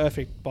been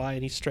perfect by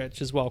any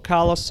stretch as well.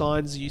 Carlos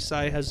Sainz, you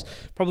say, has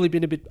probably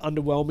been a bit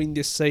underwhelming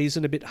this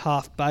season, a bit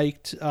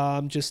half-baked,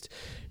 just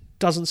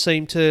doesn't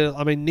seem to...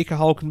 I mean, Nico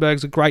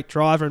Hulkenberg's a great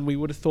driver, and we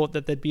would have thought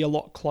that they'd be a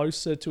lot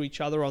closer to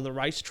each other on the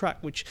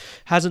racetrack, which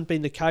hasn't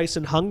been the case.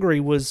 And Hungary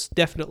was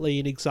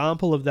definitely an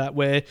example of that,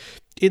 where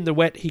in the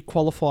wet he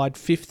qualified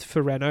 5th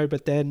for Renault,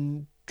 but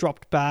then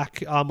dropped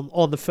back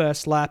on the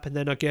first lap, and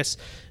then I guess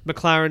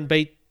McLaren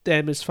beat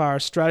them as far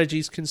as strategy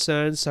is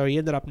concerned, so he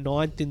ended up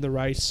 9th in the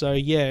race. So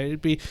yeah,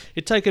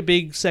 it'd take a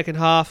big second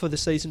half of the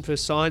season for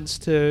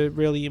Sainz to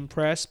really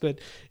impress, but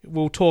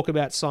we'll talk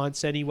about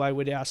Sainz anyway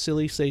with our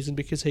silly season,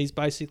 because he's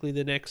basically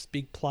the next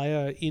big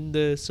player in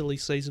the silly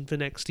season for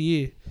next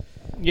year.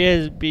 Yeah,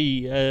 it'd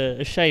be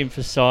a shame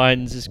for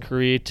Sainz'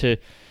 career to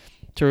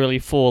really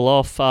fall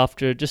off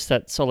after just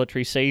that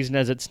solitary season,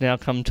 as it's now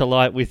come to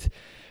light with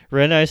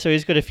Renault. So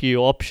he's got a few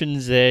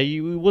options there.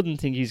 You wouldn't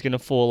think he's going to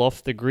fall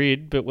off the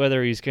grid, but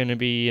whether he's going to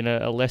be in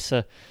a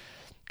lesser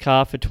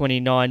car for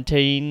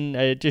 2019,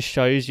 it just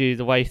shows you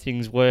the way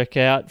things work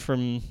out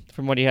from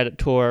what he had at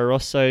Toro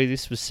Rosso.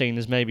 This was seen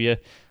as maybe a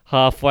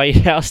halfway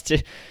house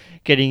to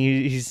getting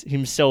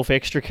himself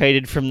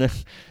extricated from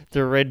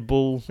the Red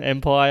Bull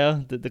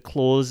empire, the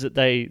claws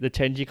the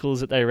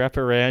tentacles that they wrap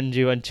around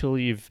you until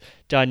you've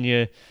done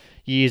your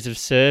years of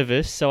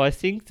service. So I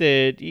think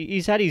that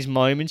he's had his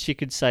moments, you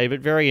could say, but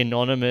very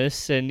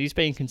anonymous, and he's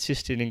been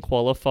consistent in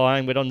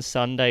qualifying, but on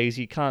Sundays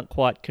he can't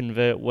quite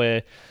convert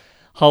where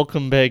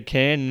Hulkenberg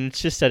can, and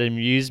it's just that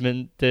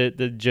amusement that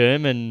the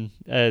German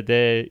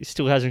there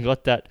still hasn't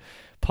got that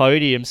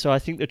podium. So I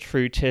think the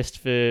true test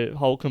for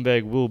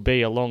Hulkenberg will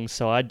be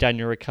alongside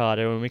Daniel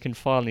Ricciardo, and we can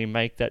finally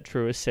make that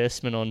true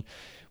assessment on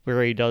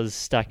where he does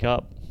stack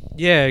up.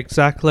 Yeah,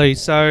 exactly.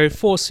 So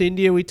Force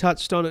India, we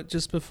touched on it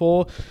just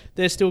before.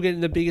 They're still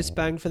getting the biggest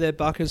bang for their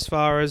buck as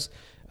far as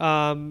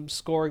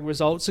scoring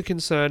results are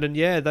concerned. And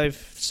yeah, they've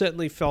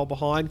certainly fell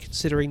behind,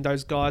 considering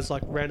those guys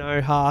like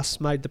Renault, Haas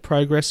made the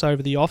progress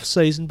over the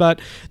off-season. But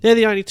they're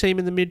the only team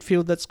in the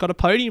midfield that's got a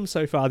podium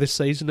so far this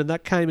season, and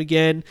that came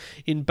again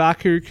in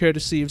Baku,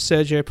 courtesy of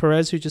Sergio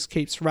Perez, who just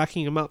keeps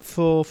racking them up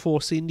for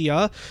Force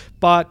India.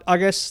 But I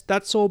guess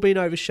that's all been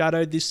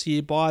overshadowed this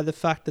year by the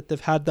fact that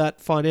they've had that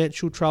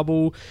financial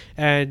trouble,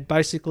 and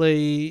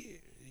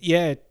basically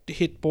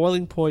hit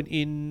boiling point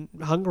in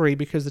Hungary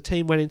because the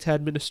team went into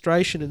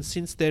administration, and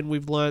since then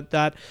we've learnt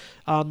that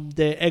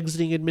they're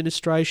exiting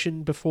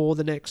administration before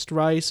the next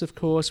race, of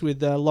course,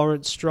 with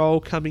Lawrence Stroll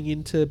coming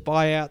in to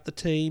buy out the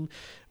team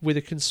with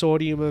a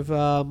consortium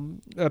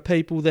of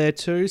people there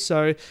too.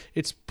 So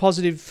it's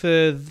positive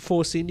for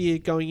Force India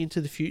going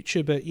into the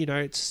future, but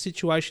it's a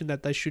situation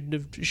that they should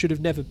have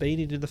never been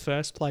in the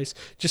first place.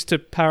 Just to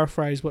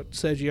paraphrase what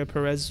Sergio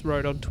Perez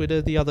wrote on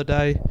Twitter the other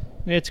day.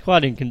 Yeah, it's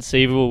quite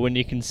inconceivable when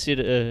you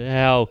consider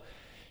how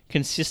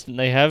consistent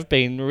they have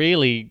been,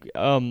 really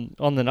on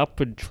an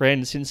upward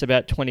trend since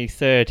about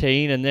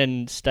 2013, and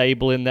then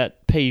stable in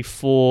that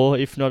P4,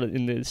 if not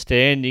in the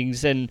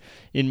standings. And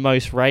in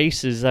most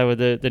races, they were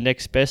the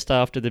next best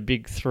after the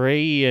big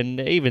three. And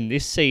even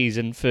this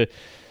season, for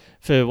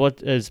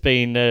what has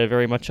been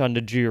very much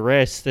under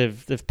duress,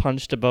 they've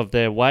punched above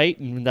their weight.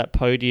 And that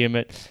podium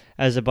at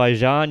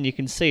Azerbaijan, you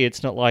can see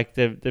it's not like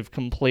they've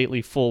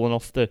completely fallen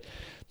off the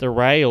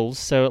rails.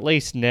 So at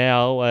least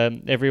now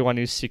everyone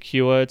is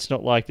secure. It's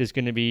not like there's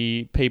going to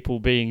be people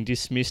being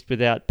dismissed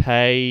without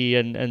pay,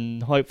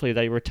 and hopefully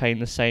they retain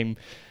the same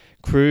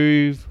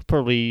crew,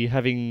 probably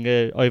having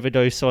an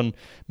overdose on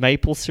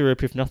maple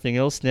syrup if nothing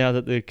else, now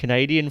that the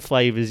Canadian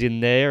flavour's in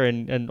there.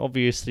 And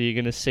obviously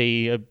you're going to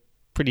see a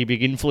pretty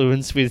big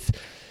influence with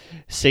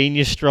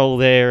Senior Stroll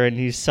there and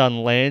his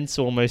son Lance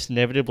almost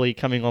inevitably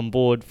coming on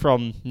board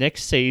from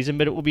next season.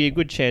 But it will be a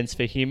good chance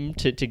for him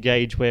to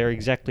gauge where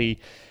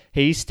exactly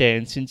he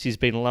stands, since he's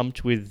been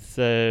lumped with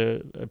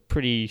a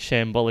pretty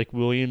shambolic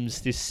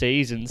Williams this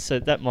season. So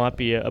that might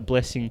be a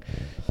blessing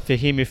for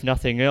him, if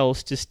nothing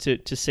else, just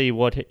to see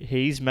what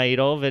he's made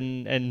of,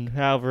 and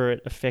however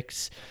it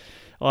affects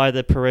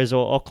either Perez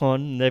or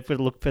Ocon. They've got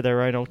to look for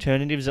their own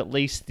alternatives, at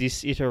least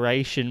this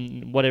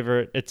iteration,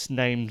 whatever it's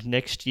named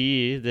next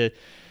year.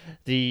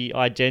 The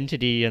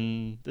identity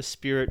and the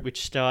spirit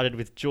which started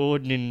with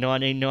Jordan in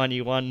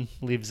 1991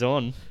 lives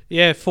on.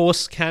 Yeah,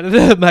 Force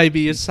Canada,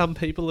 maybe, as some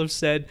people have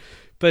said.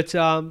 But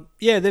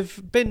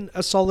they've been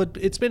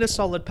it's been a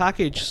solid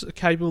package,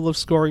 capable of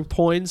scoring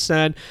points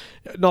and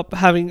not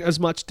having as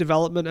much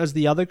development as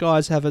the other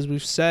guys have, as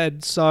we've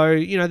said.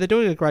 So, they're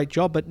doing a great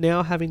job, but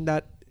now having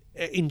that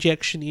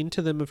injection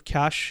into them of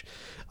cash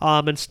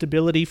and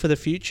stability for the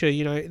future,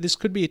 this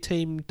could be a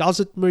team. Does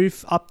it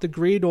move up the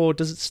grid or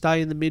does it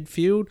stay in the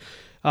midfield?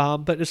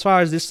 But as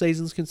far as this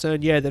season's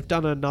concerned, they've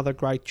done another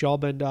great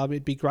job, and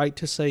it'd be great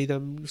to see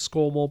them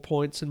score more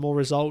points and more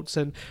results.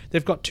 And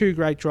they've got two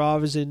great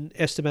drivers in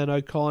Esteban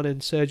Ocon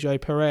and Sergio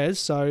Perez.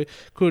 So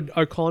could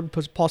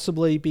Ocon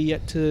possibly be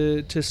yet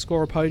to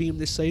score a podium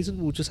this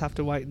season? We'll just have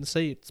to wait and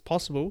see. It's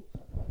possible.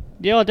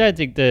 Yeah, I don't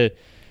think the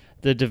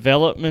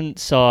development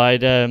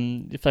side,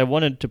 if they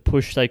wanted to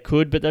push, they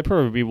could, but they'd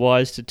probably be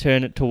wise to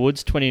turn it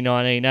towards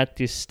 2019 at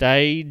this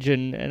stage.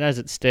 And as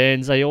it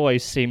stands, they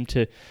always seem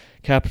to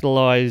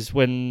capitalise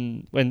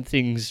when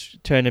things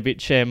turn a bit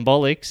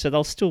shambolic, so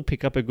they'll still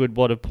pick up a good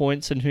wad of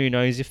points, and who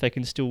knows if they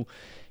can still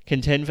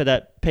contend for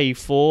that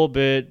P4.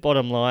 But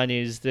bottom line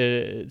is that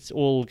it's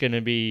all going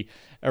to be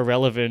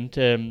irrelevant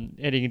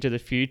heading into the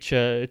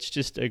future. It's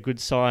just a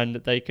good sign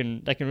that they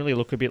can really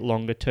look a bit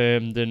longer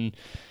term than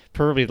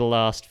probably the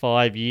last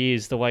 5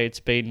 years, the way it's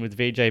been with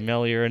Vijay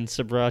Mallya and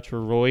Subrata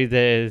Roy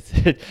there.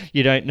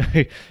 You don't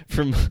know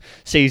from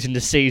season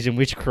to season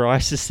which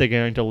crisis they're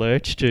going to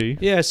lurch to.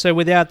 Yeah, so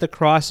without the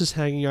crisis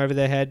hanging over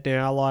their head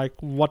now,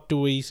 what do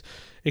we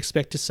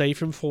expect to see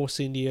from Force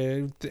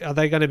India? Are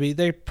they going to be?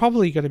 They're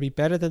probably going to be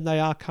better than they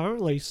are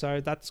currently,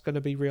 so that's going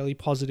to be really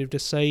positive to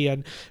see.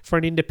 And for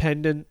an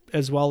independent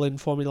as well in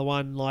Formula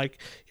One,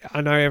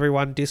 I know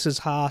everyone disses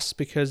Haas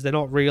because they're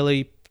not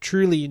really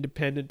truly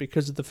independent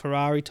because of the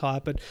Ferrari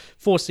type, but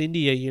Force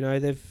India,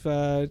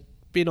 they've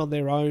been on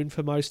their own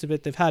for most of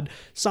it. They've had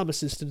some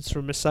assistance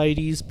from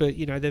Mercedes, but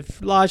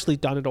they've largely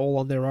done it all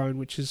on their own,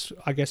 which is,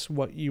 I guess,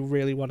 what you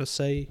really want to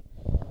see.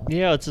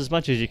 Yeah, it's as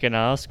much as you can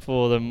ask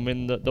for them.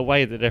 In the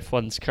way that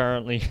F1's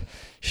currently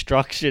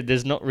structured,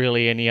 there's not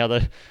really any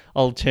other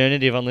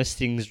alternative unless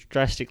things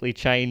drastically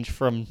change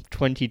from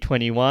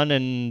 2021,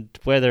 and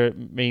whether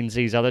it means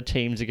these other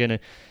teams are going to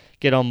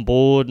get on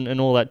board and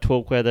all that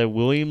talk, whether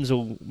Williams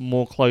will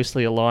more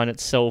closely align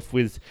itself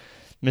with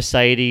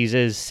Mercedes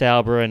as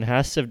Sauber and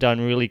Haas have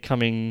done, really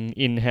coming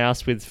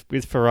in-house with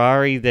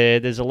Ferrari there.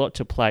 There's a lot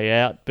to play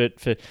out, but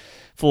for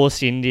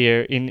Force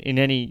India, in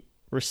any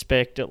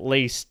respect at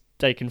least,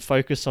 they can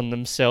focus on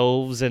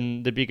themselves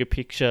and the bigger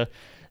picture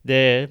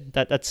there.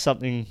 That's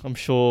something I'm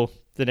sure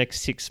the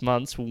next 6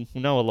 months we'll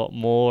know a lot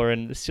more.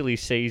 And the silly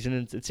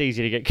season, it's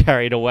easy to get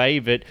carried away,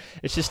 but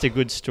it's just a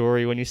good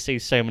story when you see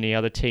so many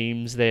other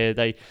teams there.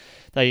 They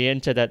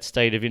enter that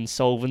state of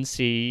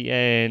insolvency,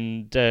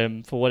 and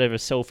for whatever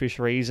selfish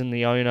reason,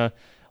 the owner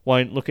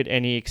won't look at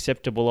any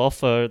acceptable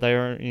offer.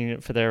 They're in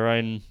it for their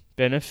own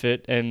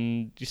benefit,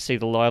 and you see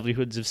the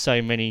livelihoods of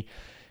so many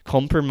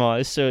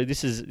compromised. So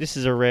this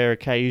is a rare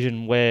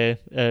occasion where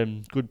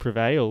good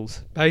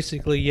prevails.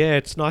 Basically, yeah,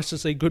 it's nice to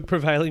see good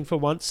prevailing for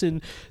once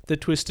in the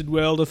twisted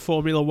world of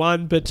Formula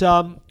One. But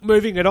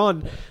moving it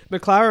on,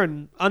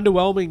 McLaren,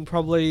 underwhelming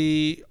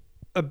probably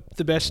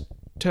the best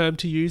term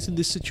to use in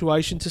this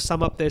situation to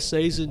sum up their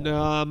season.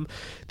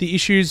 The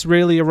issues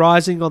really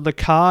arising on the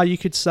car, you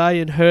could say,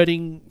 and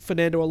hurting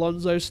Fernando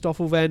Alonso,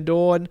 Stoffel Van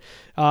Dorn.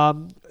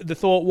 The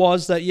thought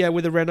was that,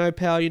 with a Renault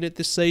power unit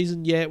this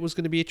season, it was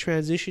going to be a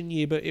transition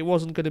year, but it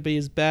wasn't going to be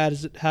as bad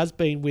as it has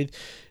been, with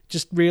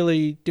just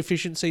really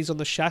deficiencies on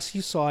the chassis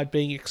side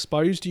being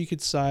exposed, you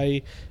could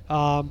say,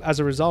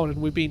 as a result.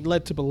 And we've been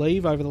led to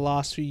believe over the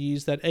last few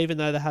years that even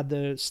though they had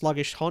the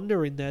sluggish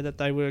Honda in there, that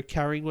they were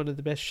carrying one of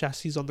the best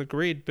chassis on the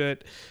grid.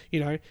 But,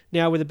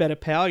 now with a better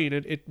power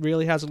unit, it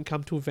really hasn't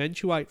come to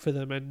eventuate for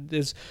them. And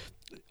there's,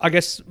 I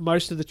guess,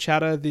 most of the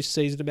chatter this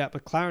season about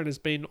McLaren has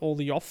been all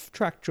the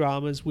off-track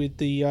dramas with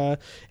the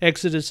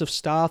exodus of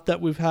staff that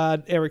we've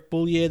had. Eric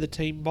Boullier, the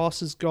team boss,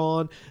 has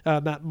gone.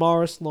 Matt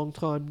Morris,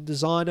 long-time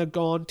designer,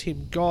 gone.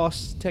 Tim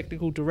Goss,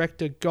 technical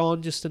director,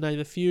 gone, just to name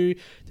a few.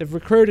 They've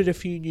recruited a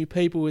few new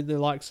people in the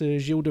likes of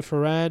Gilles de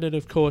Ferran, and,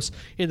 of course,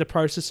 in the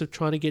process of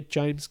trying to get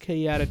James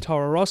Key out of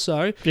Toro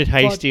Rosso. Bit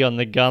hasty on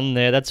the gun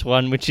there. That's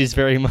one which is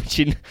very much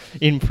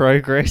in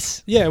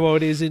progress. Yeah, well,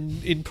 it is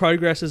in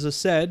progress, as I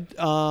said.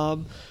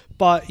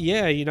 But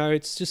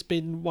it's just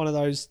been one of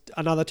those,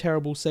 another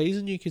terrible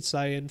season, you could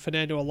say. And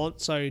Fernando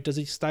Alonso, does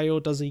he stay or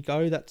does he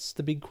go? That's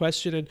the big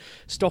question. And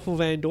Stoffel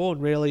Van Dorn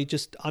really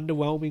just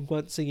underwhelming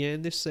once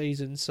again this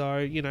season.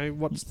 So,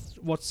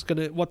 what's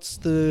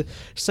the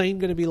scene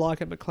going to be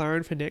like at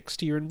McLaren for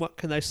next year, and what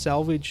can they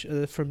salvage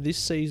from this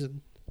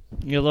season?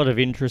 A lot of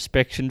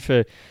introspection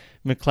for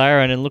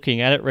McLaren, and looking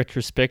at it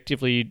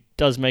retrospectively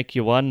does make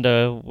you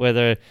wonder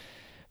whether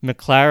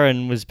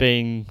McLaren was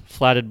being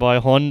flattered by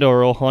Honda,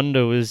 or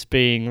Honda was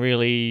being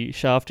really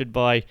shafted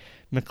by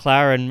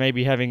McLaren,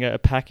 maybe having a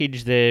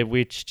package there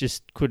which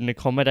just couldn't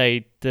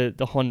accommodate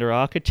the Honda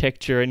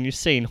architecture. And you've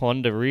seen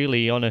Honda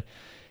really on a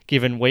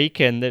given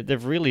weekend,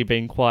 they've really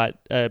been quite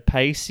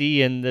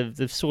pacey, and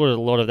they've sorted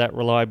a lot of that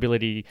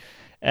reliability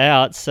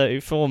out.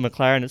 So for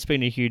McLaren, it's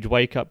been a huge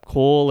wake-up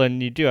call,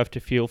 and you do have to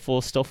feel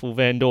for Stoffel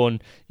Van Dorn,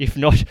 if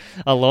not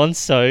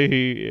Alonso,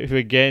 who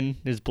again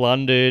has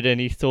blundered, and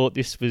he thought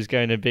this was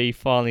going to be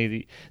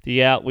finally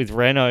the out with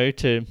Renault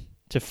to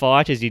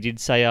fight, as he did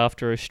say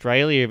after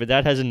Australia, but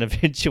that hasn't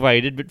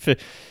eventuated. But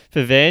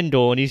for Van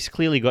Dorn, he's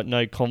clearly got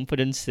no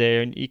confidence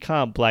there, and you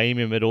can't blame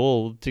him at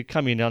all to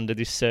come in under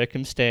this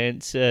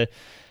circumstance.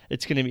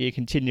 It's going to be a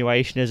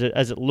continuation,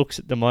 as it looks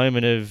at the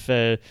moment,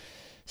 of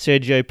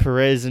Sergio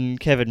Perez and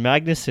Kevin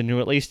Magnussen, who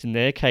at least in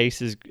their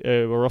cases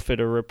were offered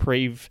a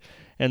reprieve,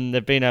 and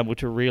they've been able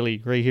to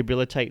really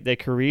rehabilitate their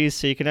careers.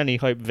 So you can only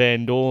hope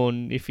Van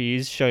Dorn, if he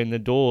is shown the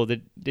door,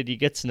 that he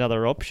gets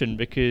another option,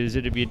 because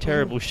it'd be a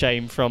terrible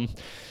shame from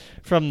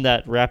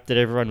that rap that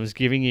everyone was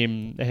giving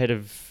him ahead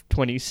of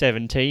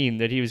 2017,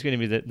 that he was going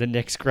to be the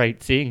next great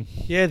thing.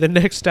 Yeah, the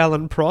next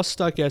Alan Prost,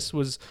 I guess,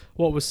 was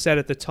what was said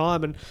at the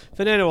time. And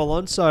Fernando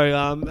Alonso,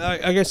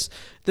 I guess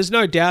there's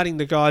no doubting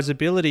the guy's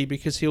ability,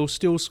 because he'll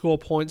still score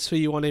points for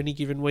you on any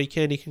given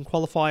weekend. He can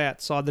qualify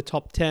outside the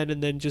top 10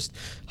 and then just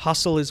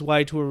hustle his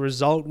way to a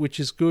result, which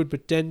is good.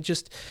 But then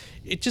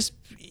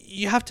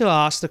you have to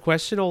ask the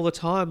question all the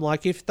time,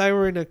 like, if they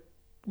were in a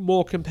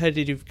more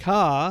competitive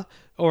car,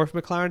 or if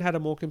McLaren had a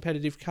more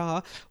competitive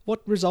car,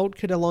 what result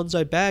could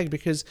Alonso bag?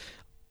 Because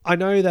I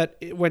know that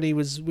when he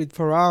was with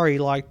Ferrari,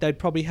 like, they'd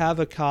probably have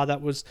a car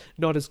that was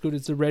not as good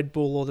as the Red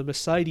Bull or the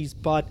Mercedes,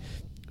 but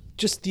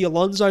just the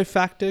Alonso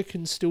factor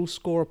can still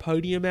score a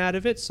podium out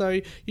of it. So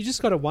you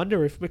just got to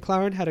wonder, if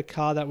McLaren had a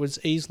car that was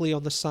easily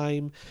on the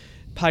same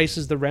pace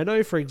as the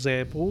Renault, for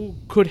example,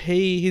 could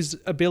his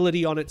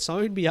ability on its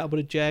own be able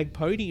to jag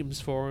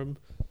podiums for him?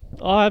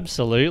 Oh,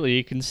 absolutely.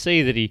 You can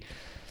see that he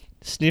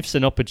sniffs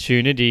an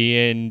opportunity,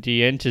 and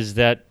he enters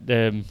that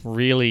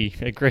really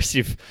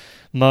aggressive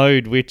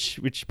mode, which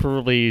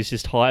probably is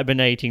just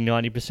hibernating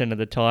 90% of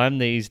the time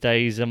these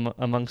days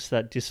amongst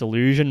that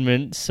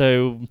disillusionment.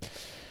 So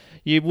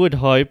you would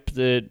hope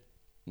that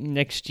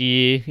next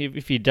year,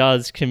 if he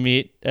does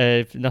commit,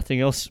 if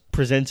nothing else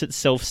presents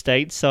itself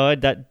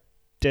stateside, that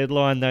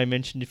deadline they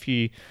mentioned a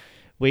few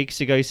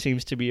weeks ago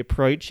seems to be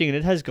approaching, and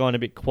it has gone a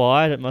bit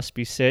quiet, it must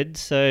be said.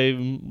 So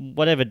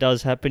whatever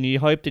does happen, you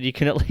hope that he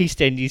can at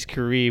least end his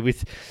career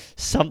with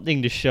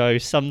something to show,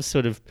 some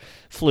sort of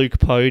fluke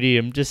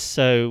podium, just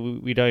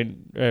so we don't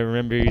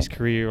remember his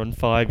career on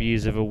 5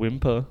 years of a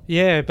whimper.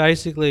 Yeah,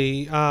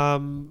 basically,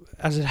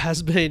 as it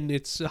has been,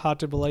 it's hard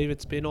to believe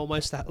it's been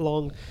almost that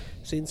long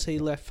since he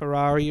left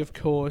Ferrari, of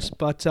course.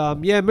 But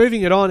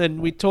moving it on,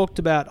 and we talked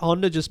about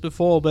Honda just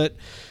before, but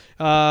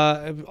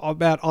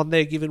about on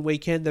their given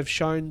weekend, they've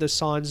shown the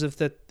signs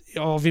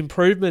of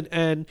improvement,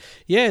 and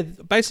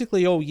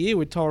basically all year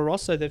with Toro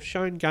Rosso, they've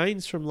shown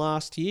gains from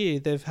last year.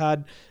 They've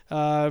had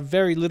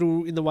very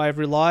little in the way of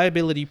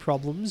reliability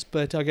problems,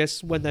 but I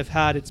guess when they've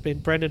had, it's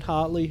been Brendan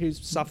Hartley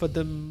who's suffered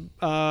them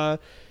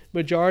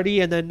majority,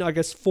 and then I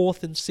guess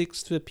 4th and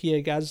 6th for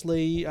Pierre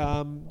Gasly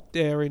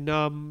there in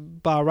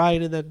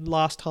Bahrain, and then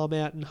last time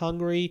out in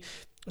Hungary.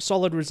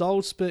 solid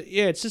results. But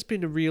yeah, it's just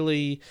been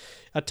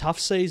a tough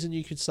season,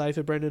 you could say,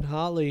 for Brendan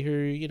Hartley,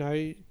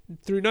 who,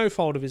 through no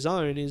fault of his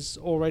own, is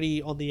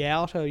already on the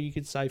outer, you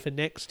could say, for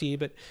next year,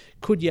 but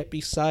could yet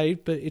be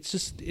saved. But it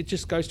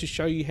just goes to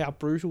show you how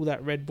brutal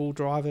that Red Bull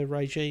driver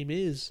regime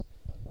is.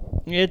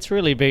 Yeah, it's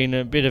really been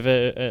a bit of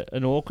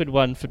an awkward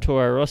one for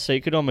Toro Rosso.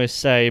 You could almost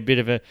say a bit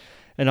of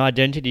an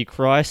identity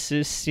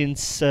crisis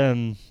since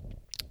Danny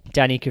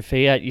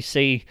Kvyat. You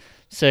see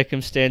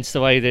circumstance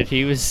the way that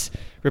he was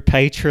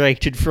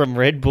repatriated from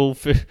Red Bull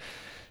for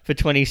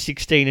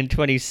 2016 and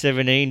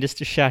 2017,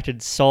 just a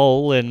shattered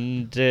soul,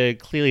 and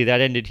clearly that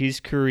ended his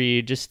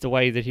career. Just the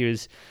way that he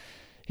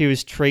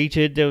was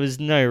treated, there was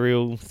no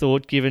real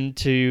thought given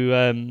to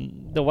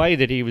the way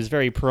that he was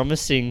very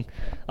promising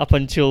up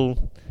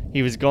until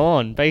he was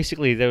gone.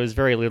 Basically, there was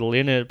very little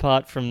in it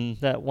apart from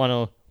that one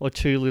or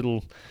two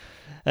little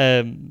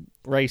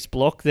race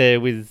block there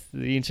with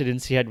the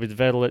incidents he had with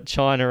Vettel at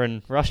China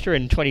and Russia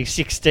in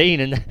 2016,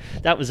 and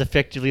that was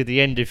effectively the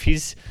end of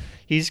his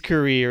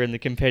career in the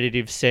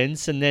competitive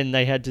sense. And then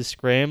they had to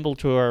scramble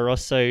Toro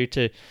Rosso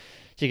to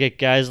get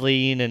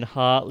Gasly in and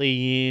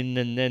Hartley in,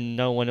 and then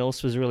no one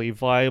else was really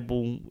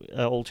viable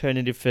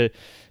alternative for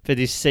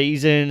this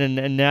season.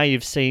 And now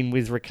you've seen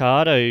with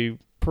Ricciardo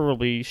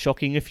probably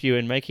shocking a few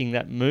and making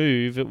that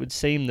move, it would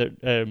seem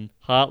that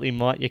Hartley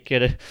might yet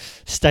get a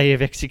stay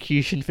of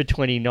execution for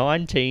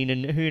 2019,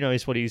 and who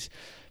knows what his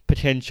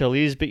potential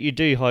is, but you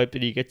do hope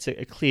that he gets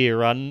a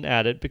clear run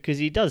at it, because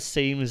he does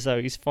seem as though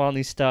he's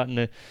finally starting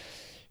to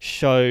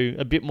show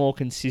a bit more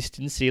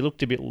consistency. He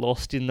looked a bit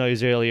lost in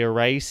those earlier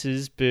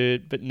races,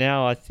 but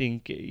now I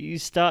think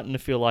he's starting to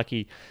feel like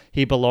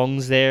he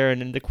belongs there,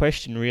 and the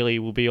question really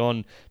will be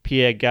on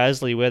Pierre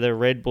Gasly, whether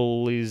Red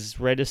Bull is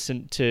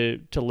reticent to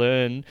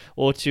learn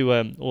or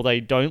they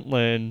don't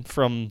learn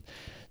from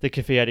the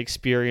Kvyat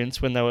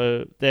experience when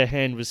their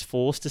hand was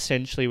forced,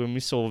 essentially, when we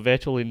saw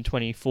Vettel in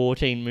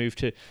 2014 move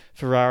to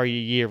Ferrari a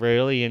year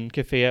early and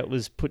Kvyat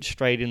was put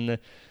straight in the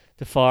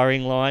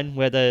firing line.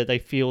 Whether they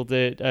feel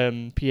that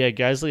Pierre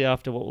Gasly,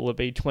 after what will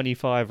be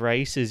 25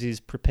 races,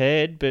 is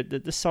prepared, but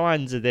the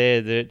signs are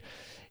there that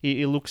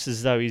it looks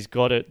as though he's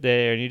got it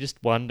there, and you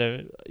just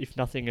wonder, if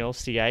nothing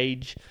else, the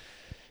age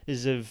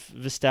is of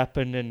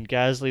Verstappen and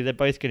Gasly. They're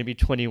both going to be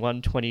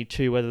 21,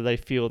 22, whether they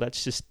feel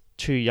that's just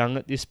too young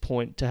at this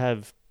point to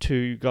have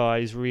two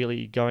guys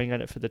really going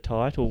at it for the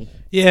title.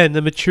 Yeah, and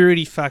the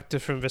maturity factor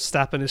from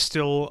Verstappen is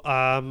still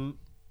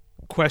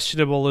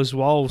questionable as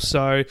well.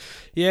 So,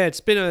 yeah,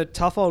 it's been a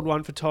tough old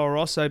one for Toro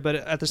Rosso, but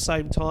at the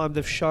same time,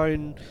 they've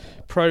shown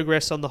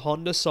progress on the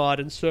Honda side,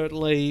 and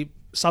certainly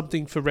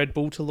something for Red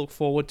Bull to look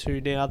forward to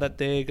now that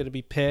they're going to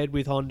be paired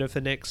with Honda for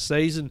next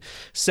season.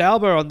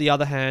 Sauber, on the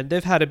other hand,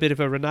 they've had a bit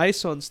of a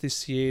renaissance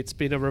this year. It's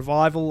been a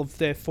revival of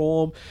their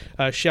form.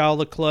 Charles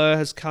Leclerc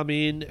has come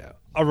in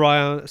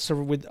around, sort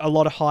of with a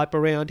lot of hype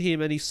around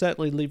him, and he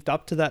certainly lived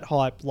up to that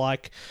hype.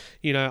 Like,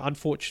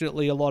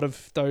 unfortunately, a lot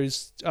of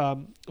those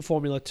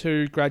Formula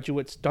 2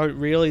 graduates don't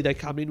really. They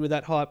come in with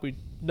that hype. We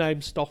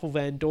named Stoffel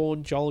Van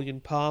Dorn. Jolyon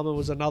Palmer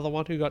was another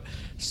one who got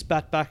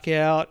spat back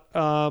out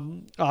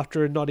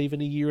after not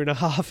even a year and a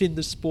half in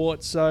the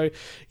sport. So,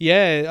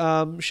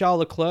 yeah, Charles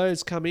Leclerc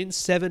has come in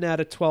 7 out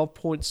of 12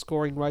 point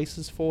scoring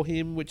races for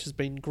him, which has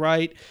been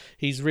great.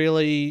 He's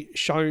really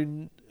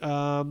shown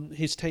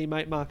his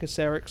teammate Marcus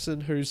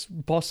Ericsson, who's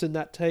bossing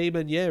that team,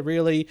 and yeah,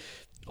 really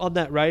on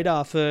that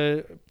radar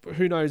for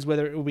who knows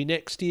whether it will be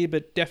next year,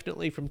 but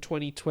definitely from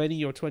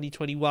 2020 or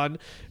 2021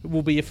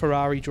 will be a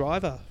Ferrari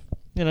driver.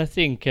 And I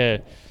think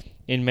in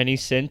many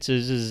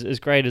senses, as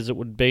great as it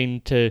would have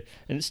been to,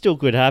 and it still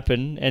could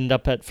happen, end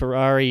up at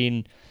Ferrari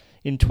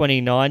in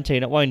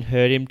 2019, it won't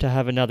hurt him to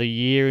have another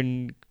year,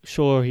 and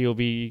sure, he'll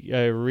be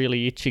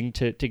really itching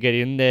to get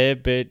in there,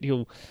 but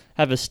he'll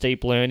have a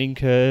steep learning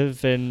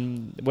curve,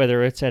 and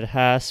whether it's at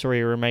Haas or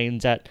he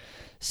remains at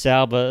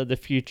Sauber, the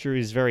future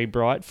is very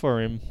bright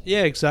for him.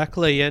 Yeah,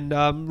 exactly. And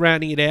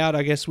rounding it out,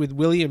 I guess, with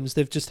Williams,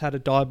 they've just had a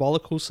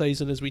diabolical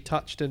season, as we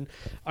touched, and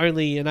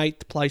only an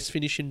 8th place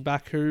finish in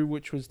Baku,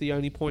 which was the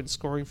only point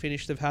scoring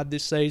finish they've had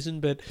this season,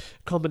 but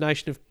a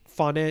combination of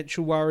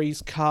financial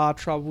worries, car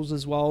troubles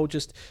as well,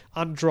 just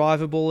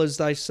undrivable, as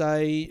they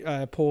say.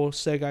 Poor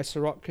Sergei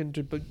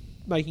Sirotkin,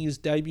 making his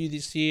debut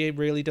this year,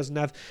 really doesn't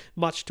have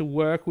much to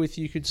work with,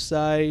 you could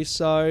say.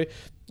 So,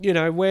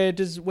 where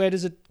does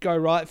it go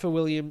right for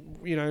William?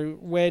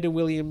 Where do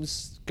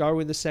Williams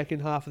go in the second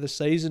half of the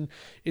season?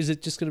 Is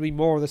it just going to be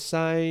more of the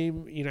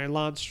same?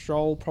 Lance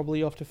Stroll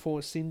probably off to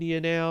Force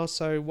India now.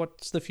 So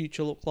what's the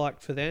future look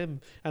like for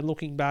them? And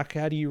looking back,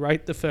 how do you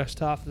rate the first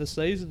half of the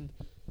season?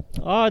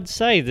 I'd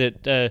say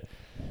that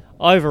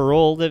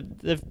overall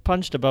they've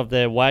punched above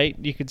their weight.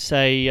 You could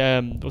say,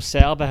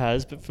 Sauber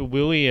has, but for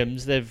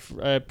Williams,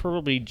 they've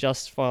probably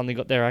just finally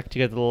got their act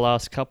together the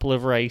last couple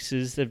of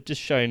races. They've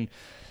just shown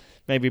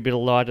maybe a bit of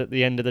light at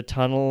the end of the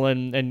tunnel,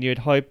 and you'd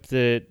hope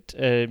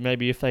that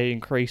maybe if they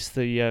increase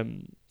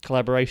the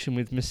collaboration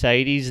with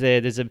Mercedes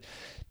there's a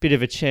bit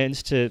of a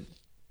chance to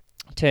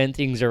turn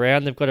things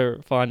around. They've got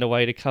to find a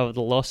way to cover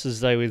the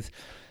losses, though, with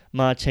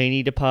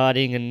Martini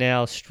departing, and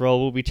now Stroll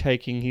will be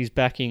taking his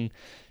backing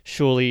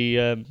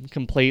surely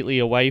completely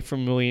away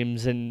from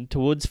Williams and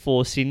towards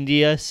Force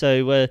India.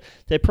 So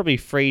they're probably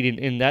freed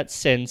in that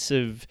sense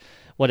of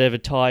whatever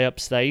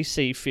tie-ups they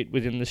see fit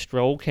within the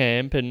Stroll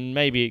camp, and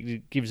maybe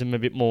it gives them a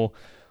bit more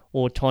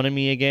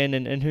autonomy again.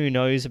 And who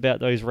knows about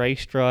those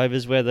race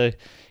drivers, whether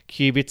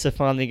Kubica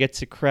finally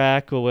gets a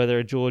crack, or whether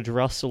a George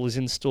Russell is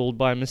installed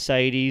by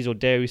Mercedes, or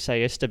dare we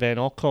say Esteban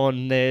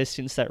Ocon there,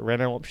 since that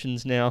Renault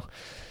option's now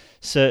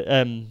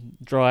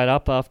dried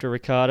up after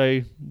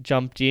Ricciardo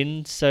jumped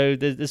in. So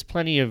there's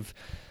plenty of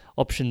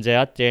options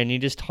out there, and you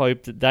just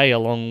hope that they,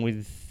 along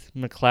with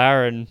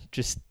McLaren,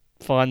 just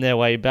find their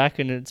way back.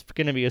 And it's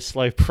going to be a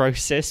slow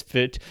process,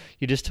 but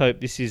you just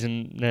hope this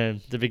isn't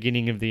the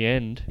beginning of the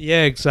end.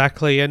 Yeah,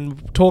 exactly.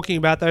 And talking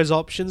about those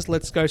options,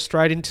 let's go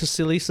straight into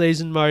silly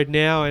season mode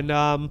now,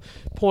 and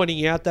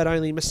pointing out that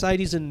only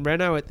Mercedes and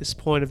Renault at this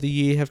point of the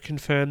year have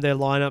confirmed their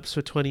lineups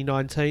for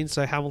 2019.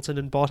 So Hamilton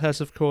and Bottas,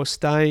 of course,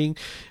 staying.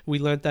 We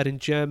learnt that in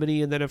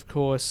Germany. And then, of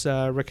course,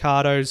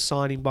 Ricciardo's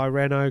signing by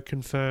Renault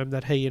confirmed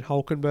that he and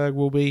Hulkenberg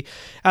will be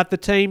at the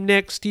team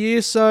next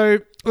year. So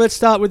let's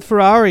start with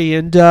Ferrari,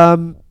 and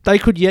they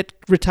could yet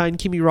retain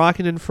Kimi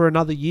Raikkonen for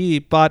another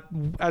year, but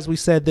as we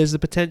said, there's the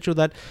potential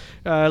that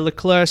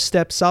Leclerc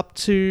steps up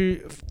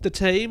to the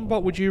team.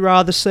 What would you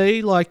rather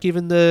see? Like,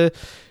 given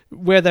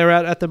where they're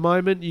at the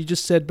moment, you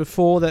just said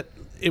before that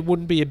it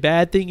wouldn't be a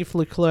bad thing if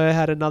Leclerc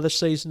had another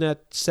season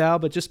at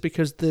Sauber, just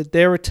because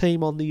they're a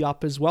team on the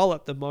up as well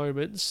at the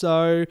moment.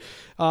 So,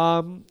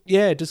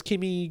 does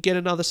Kimi get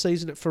another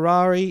season at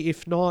Ferrari?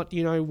 If not,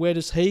 where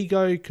does he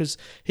go? Because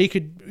he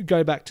could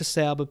go back to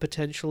Sauber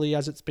potentially,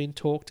 as it's been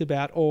talked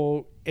about,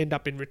 or end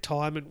up in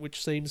retirement,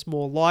 which seems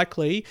more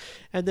likely.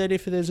 And then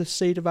if there's a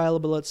seat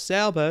available at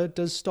Sauber,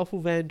 does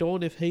Stoffel Van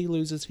Dorn, if he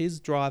loses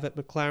his drive at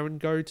McLaren,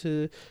 go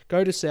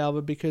to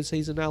Sauber because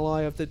he's an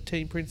ally of the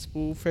team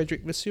principal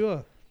Frederic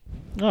Vasseur?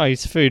 Oh,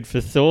 he's food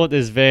for thought.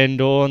 There's Van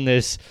Dorn,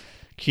 there's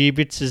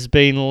Kubica has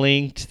been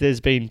linked,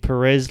 there's been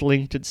Perez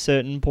linked at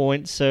certain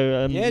points.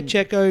 So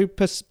Checo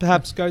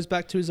perhaps goes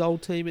back to his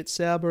old team at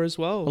Sauber as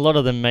well. A lot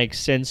of them make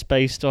sense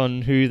based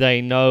on who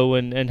they know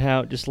and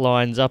how it just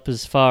lines up,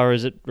 as far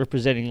as it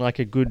representing like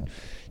a good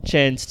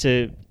chance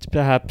to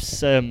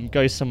perhaps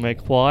go somewhere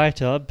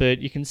quieter. But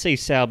you can see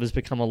Sauber's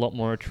become a lot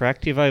more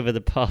attractive over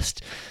the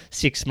past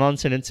 6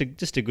 months, and it's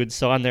just a good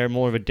sign. They're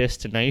more of a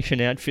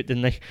destination outfit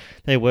than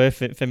they were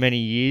for many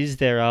years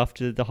there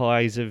after the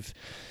highs of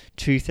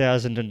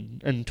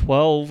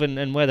 2012,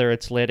 and whether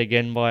it's led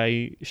again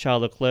by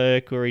Charles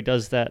Leclerc, or he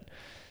does that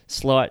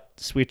slight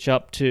switch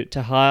up to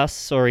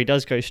Haas, or he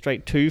does go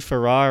straight to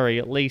Ferrari,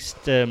 at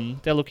least they're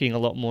looking a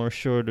lot more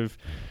assured of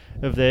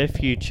their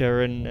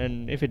future.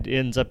 And if it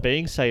ends up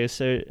being, say,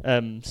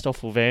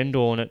 Stoffel Van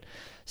Dorn at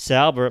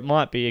Sauber, it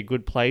might be a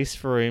good place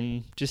for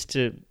him just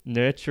to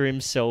nurture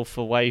himself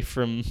away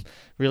from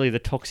really the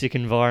toxic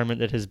environment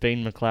that has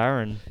been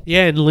McLaren.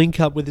 Yeah, and link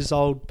up with his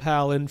old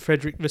pal and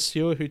Frederic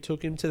Vasseur, who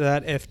took him to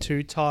that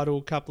F2 title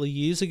a couple of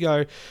years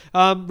ago.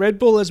 Red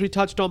Bull, as we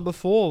touched on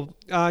before,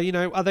 are they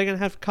going to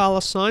have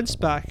Carlos Sainz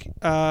back?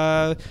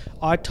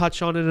 I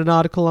touch on in an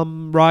article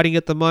I'm writing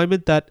at the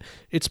moment that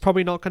it's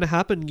probably not going to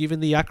happen, given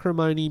the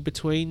acrimony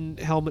between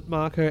Helmut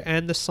Marko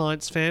and the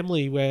Sainz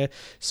family, where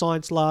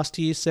Sainz last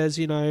year said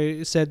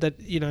that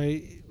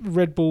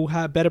Red Bull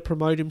had better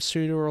promote him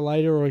sooner or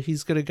later, or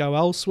he's going to go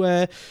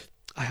elsewhere.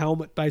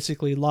 Helmut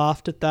basically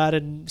laughed at that,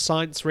 and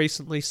Sainz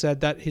recently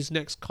said that his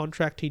next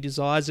contract, he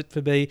desires it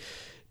to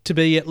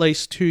be at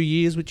least 2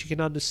 years, which you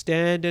can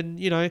understand.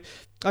 And,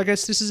 I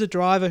guess this is a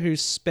driver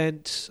who's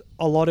spent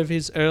a lot of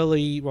his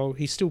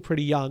he's still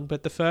pretty young,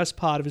 but the first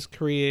part of his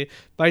career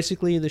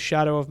basically in the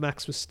shadow of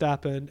Max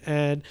Verstappen,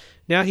 and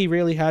now he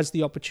really has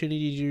the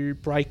opportunity to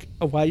break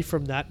away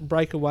from that and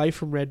break away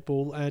from Red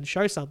Bull and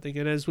show something.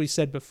 And as we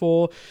said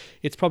before,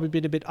 it's probably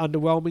been a bit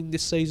underwhelming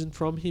this season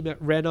from him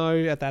at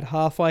Renault, at that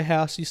halfway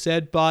house, you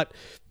said, but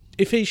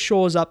if he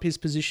shores up his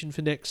position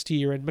for next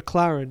year, and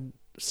McLaren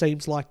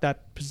seems like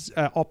that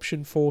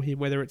option for him,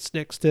 whether it's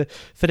next to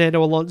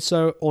Fernando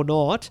Alonso or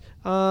not,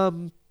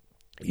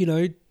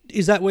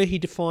 is that where he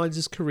defines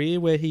his career,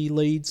 where he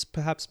leads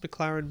perhaps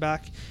McLaren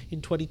back in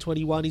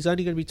 2021? He's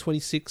only going to be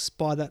 26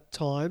 by that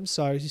time,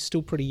 so he's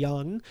still pretty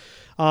young.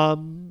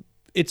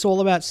 It's all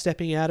about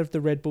stepping out of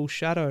the Red Bull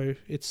shadow,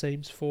 it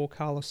seems, for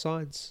Carlos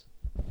Sainz.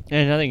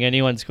 And I think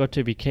anyone's got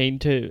to be keen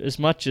to, as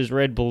much as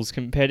Red Bull's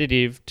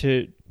competitive,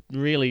 to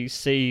really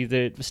see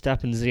that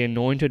Verstappen's the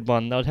anointed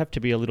one. They'd have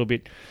to be a little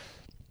bit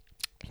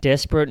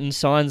desperate, and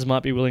Sainz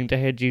might be willing to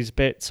hedge his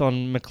bets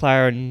on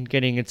McLaren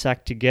getting its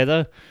act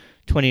together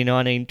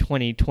 2019,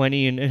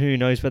 2020, and who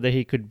knows whether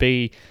he could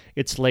be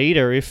its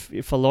leader.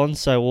 If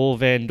Alonso or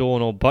Van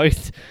Dorn or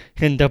both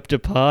end up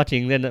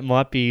departing, then it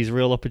might be his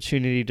real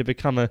opportunity to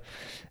become a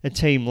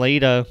team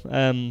leader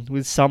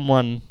with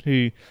someone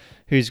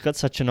who's got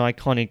such an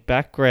iconic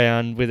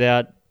background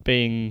without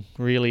being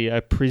really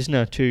a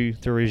prisoner to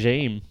the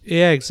regime.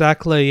 Yeah,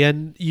 exactly.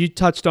 And you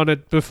touched on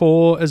it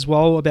before as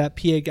well about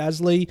Pierre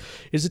Gasly.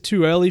 Is it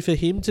too early for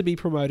him to be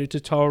promoted to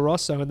Toro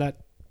Rosso, and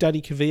that Danny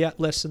Kvyat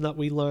lesson that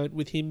we learnt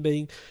with him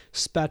being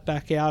spat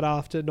back out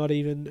after not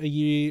even a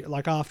year,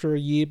 like after a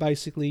year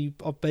basically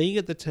of being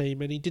at the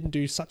team, and he didn't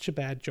do such a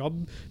bad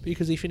job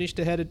because he finished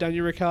ahead of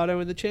Daniel Ricciardo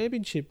in the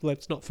championship,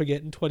 let's not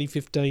forget, in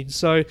 2015.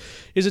 So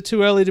is it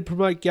too early to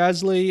promote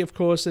Gasly? Of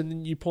course,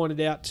 and you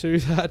pointed out too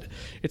that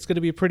it's going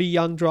to be a pretty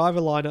young driver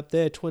lineup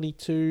there,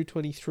 22,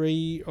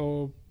 23,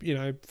 or,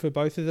 for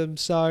both of them.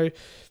 So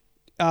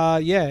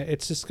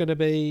it's just going to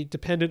be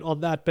dependent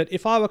on that. But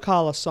if I were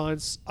Carlos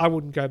Sainz, I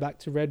wouldn't go back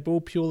to Red Bull,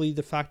 purely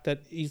the fact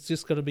that he's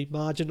just going to be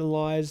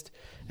marginalised,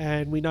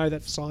 and we know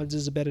that Sainz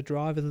is a better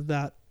driver than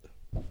that.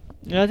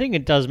 Yeah, I think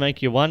it does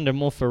make you wonder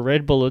more for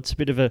Red Bull. It's a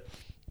bit of a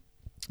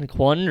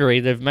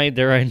quandary. They've made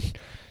their own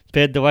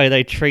bed the way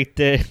they treat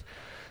their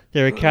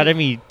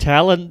academy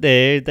talent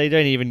there. They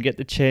don't even get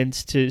the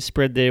chance to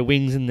spread their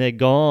wings and they're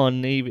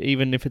gone,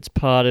 even if it's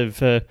part of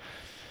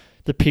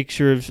the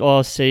picture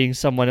of seeing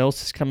someone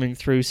else is coming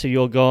through, so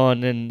you're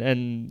gone,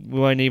 and we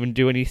won't even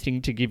do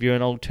anything to give you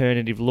an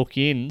alternative look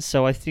in.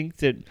 So I think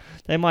that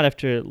they might have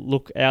to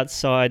look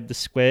outside the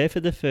square for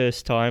the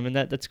first time, and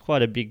that's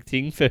quite a big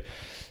thing for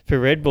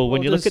Red Bull.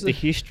 When you look at the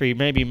history,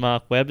 maybe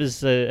Mark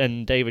Webber's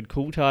and David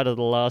Coulthard are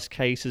the last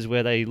cases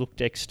where they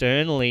looked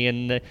externally,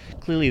 and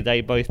clearly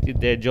they both did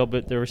their job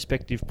at the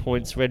respective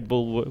points Red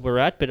Bull were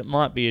at, but it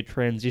might be a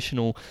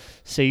transitional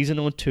season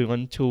or two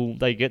until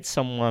they get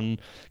someone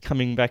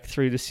coming back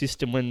through the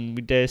system when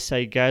we dare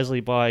say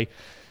Gasly by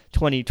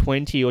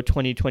 2020 or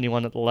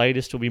 2021 at the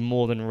latest will be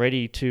more than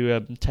ready to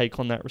take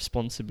on that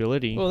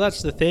responsibility. Well,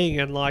 that's the thing,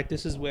 and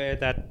this is where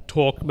that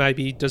talk,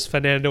 maybe does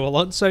Fernando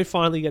Alonso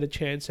finally get a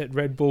chance at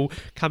Red Bull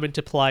come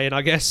into play? And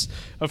I guess,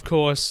 of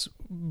course,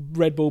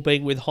 Red Bull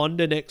being with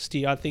Honda next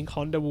year, I think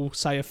Honda will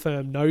say a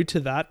firm no to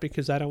that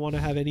because they don't want to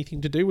have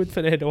anything to do with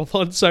Fernando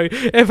Alonso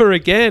ever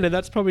again. And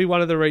that's probably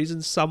one of the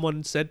reasons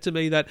someone said to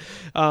me that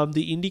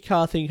the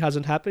IndyCar thing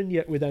hasn't happened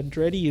yet with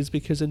Andretti, is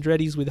because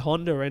Andretti's with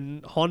Honda,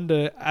 and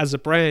Honda as a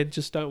brand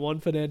just don't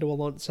want Fernando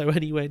Alonso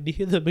anywhere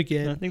near them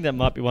again. I think that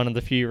might be one of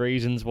the few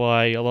reasons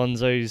why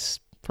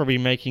Alonso's probably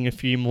making a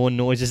few more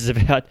noises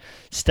about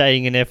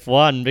staying in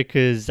F1,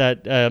 because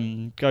that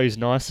goes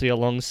nicely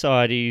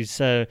alongside his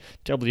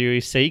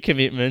WEC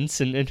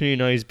commitments, and who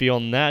knows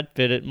beyond that,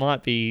 but it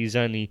might be his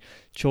only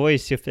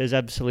choice if there's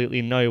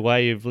absolutely no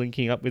way of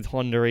linking up with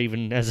Honda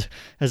even as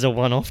a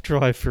one-off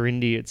drive for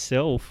Indy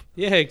itself.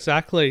 Yeah,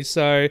 exactly.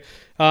 So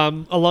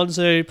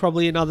Alonso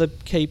probably another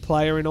key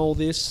player in all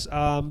this.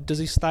 Does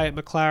he stay at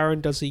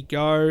McLaren? Does he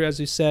go? As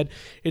you said,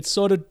 it's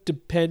sort of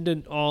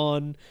dependent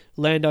on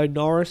Lando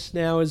Norris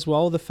now as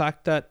well. The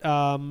fact that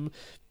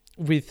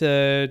with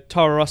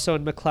Toro Rosso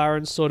and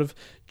McLaren sort of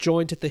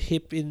joint at the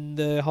hip in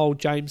the whole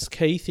James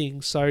Key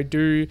thing. So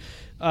do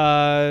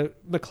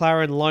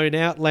McLaren loan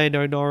out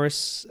Lando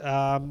Norris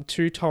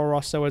to Toro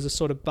Rosso as a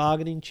sort of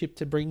bargaining chip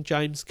to bring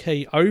James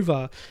Key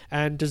over?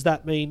 And does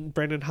that mean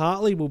Brendan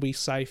Hartley will be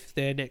safe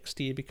there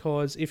next year?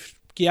 Because if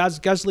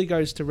Gasly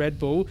goes to Red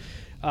Bull,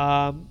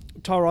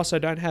 Toro Rosso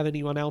don't have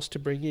anyone else to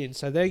bring in,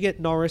 so they get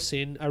Norris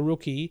in, a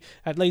rookie.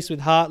 At least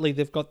with Hartley,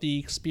 they've got the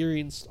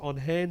experience on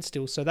hand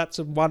still, so that's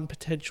one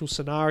potential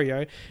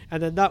scenario.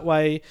 And then that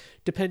way,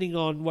 depending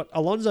on what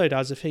Alonso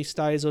does, if he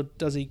stays or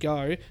does he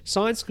go,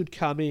 Sainz could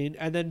come in,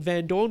 and then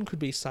Van Dorn could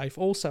be safe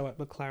also at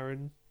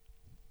McLaren.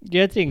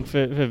 Yeah, I think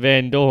for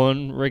Van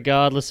Dorn,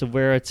 regardless of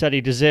where it's at,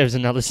 he deserves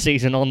another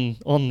season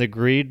on the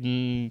grid,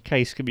 and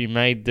case could be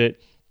made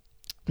that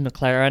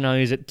McLaren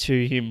owes it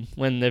to him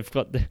when they've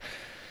got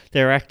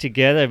their act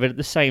together, but at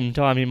the same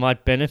time he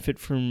might benefit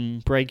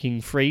from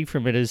breaking free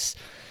from it, as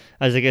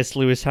I guess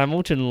Lewis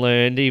Hamilton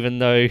learned. Even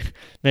though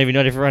maybe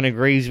not everyone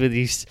agrees with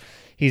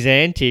his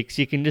antics,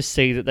 you can just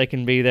see that they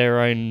can be their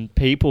own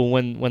people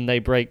when they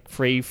break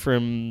free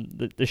from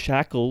the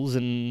shackles,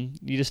 and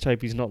you just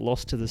hope he's not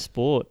lost to the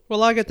sport.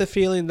 Well, I get the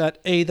feeling that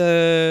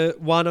either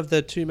one of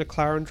the two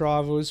McLaren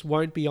drivers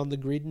won't be on the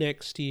grid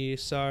next year,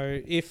 so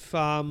if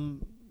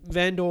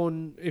Van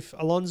Dorn, if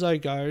Alonso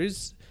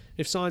goes,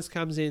 if Sainz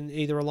comes in,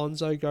 either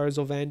Alonso goes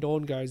or Van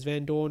Dorn goes.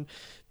 Van Dorn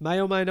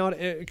may or may not,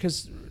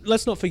 because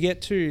let's not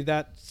forget too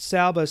that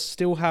Sauber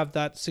still have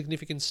that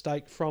significant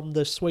stake from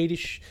the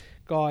Swedish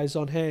guys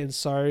on hand,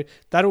 so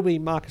that'll be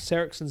Marcus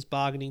Ericsson's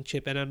bargaining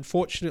chip. And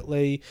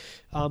unfortunately,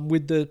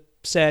 with the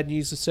sad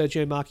news of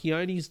Sergio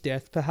Marchionne's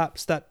death,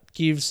 perhaps that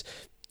gives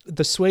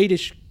the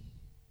Swedish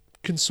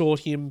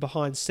consortium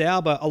behind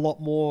Sauber a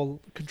lot more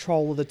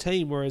control of the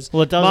team, whereas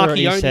it does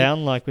already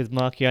sound like with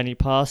Marchionne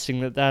passing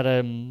that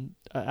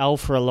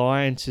Alpha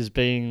Alliance is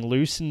being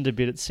loosened a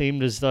bit. It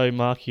seemed as though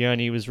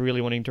Marchionne was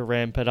really wanting to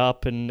ramp it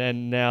up, and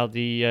now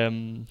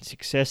the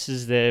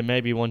successes there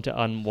maybe want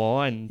to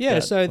unwind. Yeah,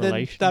 so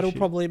then that'll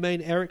probably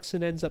mean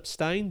Ericsson ends up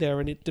staying there,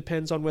 and it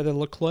depends on whether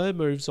Leclerc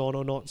moves on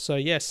or not. So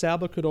yeah,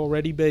 Sauber could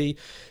already be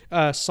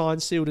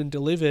signed, sealed and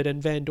delivered,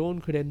 and Van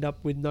Dorn could end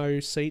up with no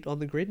seat on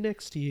the grid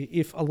next year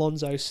if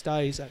Alonso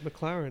stays at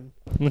McLaren.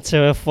 That's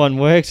how F1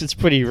 works. It's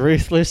pretty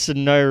ruthless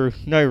and no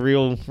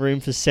real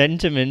room for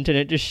sentiment, and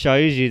it just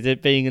shows you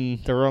that being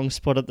in the wrong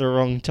spot at the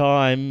wrong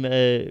time,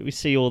 we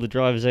see all the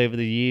drivers over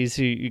the years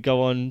who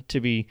go on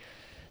to be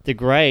the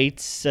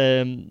greats,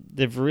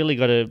 they've really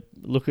got to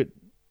look at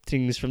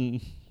things from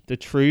the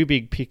true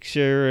big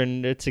picture,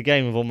 and it's a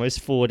game of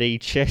almost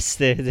 4D chess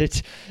there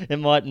that it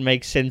mightn't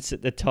make sense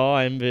at the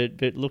time,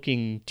 but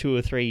looking 2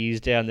 or 3 years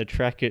down the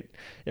track, it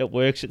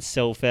works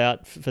itself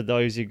out for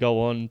those who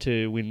go on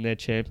to win their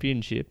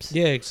championships.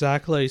 Yeah,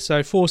 exactly.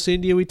 So Force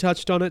India, we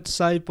touched on it,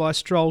 saved by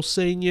Stroll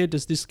Senior.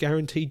 Does this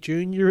guarantee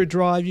Junior a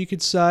drive, you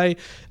could say?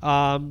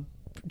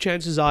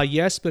 Chances are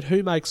yes, but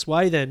who makes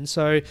way then?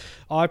 So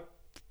I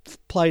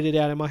played it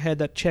out in my head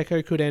that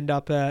Checo could end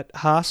up at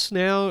Haas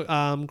now.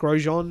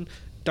 Grosjean,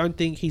 don't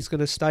think he's going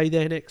to stay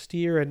there next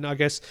year. And I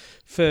guess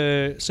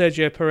for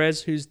Sergio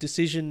Perez, whose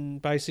decision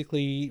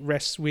basically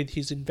rests with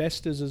his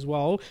investors as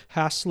well,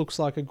 Haas looks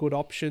like a good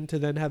option to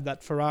then have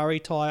that Ferrari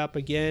tie-up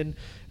again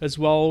as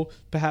well.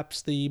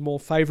 Perhaps the more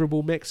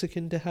favourable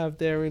Mexican to have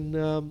there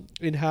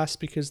in Haas,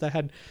 because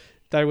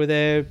they were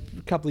there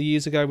a couple of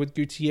years ago with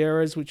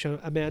Gutierrez, which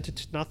amounted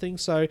to nothing.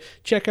 So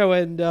Checo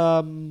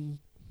and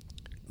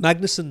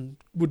Magnussen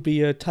would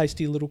be a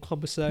tasty little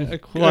conversation.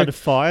 Quite a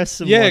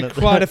firesome one. Yeah,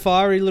 quite a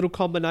fiery little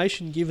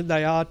combination, given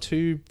they are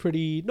two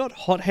pretty, not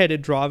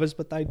hot-headed drivers,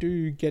 but they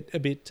do get a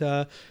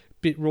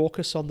bit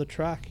raucous on the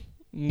track.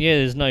 Yeah,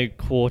 there's no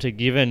quarter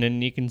given,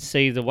 and you can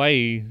see the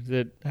way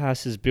that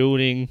Haas is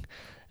building.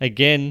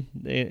 Again,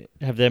 they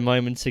have their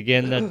moments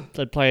again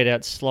that play it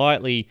out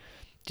slightly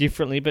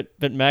differently, but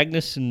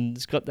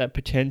Magnussen's got that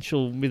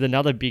potential with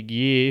another big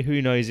year.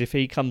 Who knows if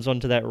he comes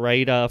onto that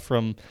radar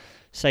from,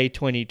 say,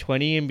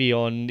 2020 and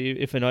beyond.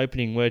 If an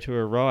opening were to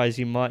arise,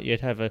 you might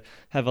yet have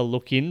a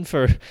look in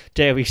for,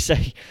 dare we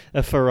say,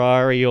 a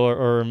Ferrari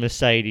or a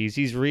Mercedes.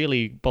 He's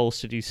really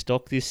bolstered his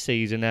stock this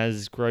season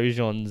as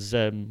Grosjean's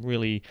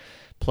really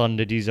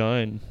plundered his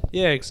own.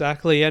 Yeah,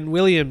 exactly. And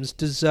Williams,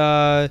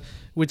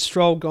 with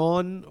Stroll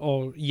gone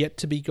or yet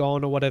to be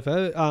gone or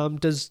whatever,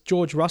 does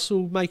George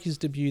Russell make his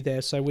debut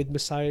there? So with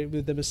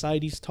the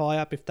Mercedes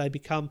tie-up, if they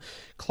become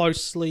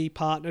closely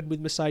partnered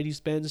with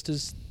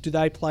Mercedes-Benz, do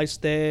they place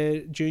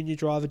their junior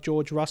driver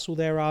George Russell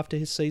there after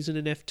his season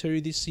in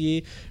F2 this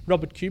year?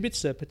 Robert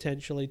Kubica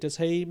potentially, does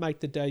he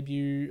make the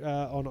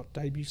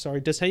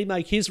does he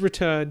make his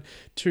return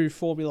to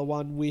Formula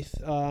One with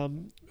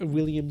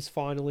Williams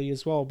finally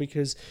as well?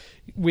 Because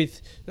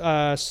with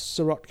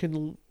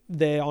Sirotkin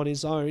there on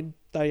his own,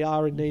 they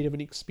are in need of an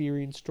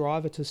experienced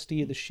driver to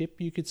steer the ship,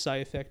 you could say,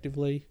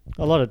 effectively.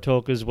 A lot of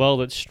talk as well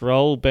that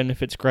Stroll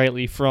benefits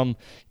greatly from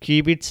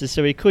Kubica,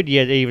 so we could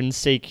yet even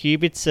see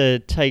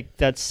Kubica take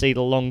that seat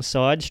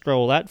alongside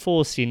Stroll at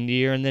Force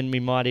India, and then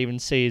we might even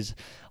see, as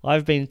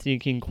I've been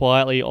thinking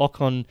quietly,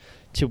 Ocon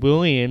to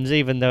Williams,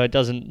 even though it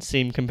doesn't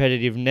seem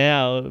competitive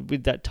now,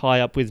 with that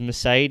tie-up with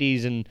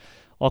Mercedes and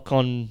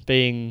Ocon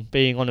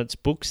being on its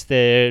books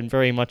there and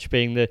very much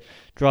being the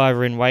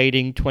driver in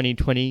waiting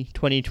 2020,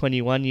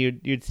 2021,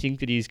 you'd think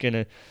that he's going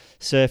to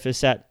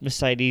surface at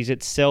Mercedes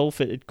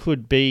itself. It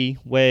could be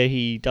where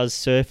he does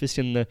surface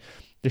in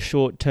the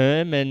short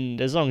term,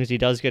 and as long as he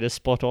does get a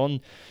spot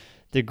on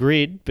the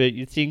grid. But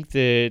you think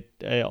that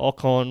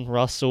Ocon,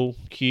 Russell,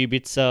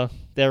 Kubica,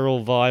 they're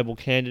all viable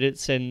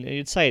candidates, and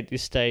you'd say at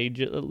this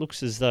stage it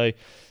looks as though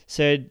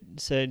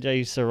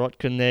Sergei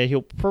Sirotkin there,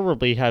 he'll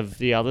probably have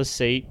the other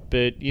seat,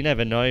 but you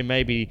never know.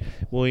 Maybe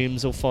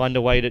Williams will find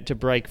a way to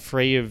break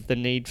free of the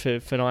need for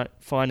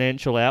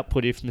financial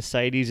output if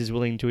Mercedes is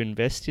willing to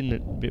invest in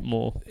it a bit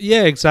more.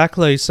 Yeah,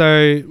 exactly.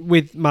 So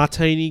with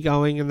Martini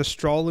going and the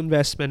Stroll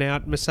investment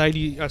out,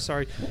 Mercedes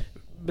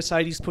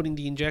putting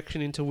the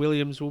injection into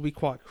Williams will be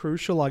quite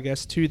crucial, I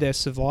guess, to their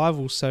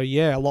survival. So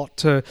yeah, a lot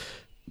to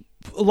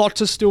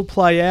still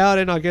play out,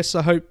 and I guess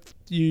I hope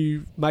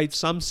you made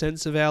some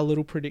sense of our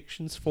little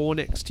predictions for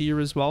next year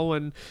as well,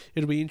 and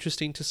it'll be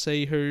interesting to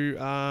see who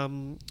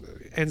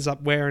ends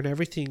up where and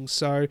everything.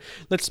 So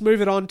let's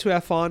move it on to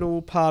our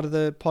final part of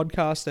the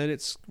podcast, and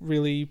it's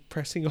really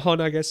pressing on.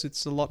 I guess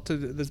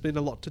there's been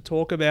a lot to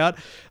talk about,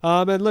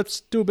 and let's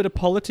do a bit of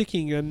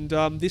politicking.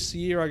 And this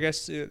year, I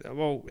guess,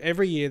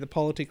 every year the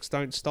politics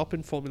don't stop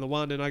in Formula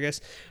One, and I guess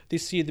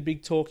this year the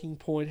big talking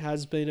point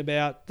has been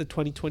about the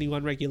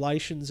 2021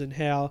 regulations and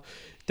how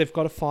they've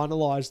got to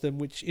finalise them,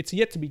 which it's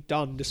yet to be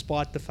done,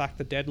 despite the fact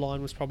the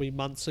deadline was probably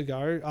months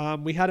ago.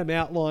 We had them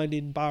outlined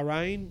in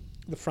Bahrain,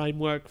 the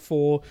framework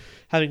for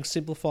having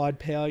simplified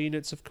power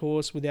units, of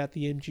course, without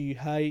the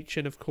MGUH,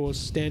 and of course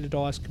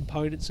standardised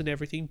components and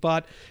everything.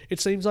 But it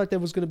seems like there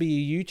was going to be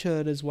a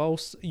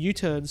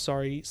U-turn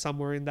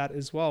somewhere in that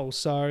as well.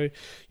 So,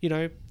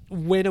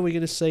 when are we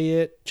going to see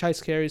it?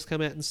 Chase Carey's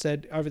come out and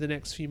said over the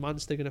next few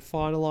months they're going to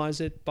finalise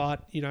it,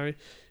 but,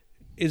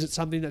 is it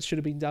something that should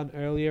have been done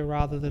earlier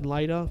rather than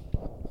later?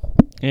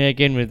 Yeah,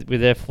 again with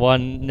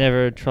F1,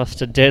 never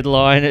trust a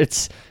deadline.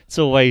 It's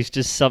always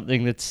just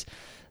something that's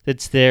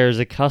there as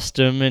a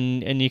custom,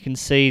 and you can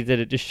see that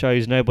it just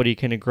shows nobody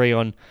can agree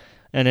on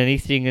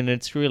anything, and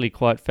it's really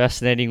quite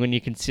fascinating when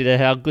you consider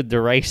how good the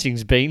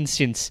racing's been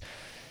since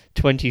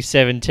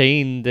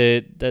 2017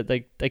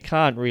 that they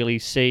can't really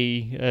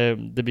see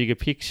the bigger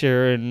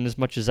picture, and as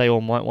much as they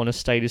all might want to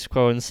status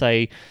quo and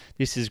say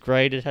this is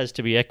great, it has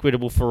to be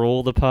equitable for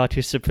all the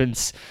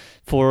participants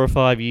 4 or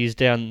 5 years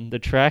down the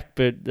track,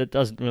 but that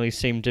doesn't really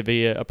seem to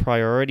be a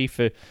priority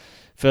for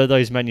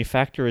those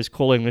manufacturers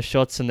calling the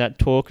shots. And that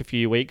talk a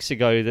few weeks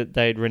ago that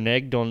they'd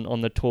reneged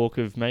on the talk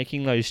of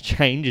making those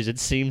changes, it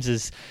seems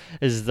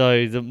as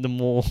though the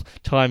more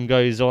time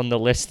goes on, the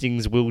less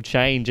things will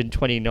change, and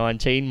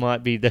 2019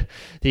 might be the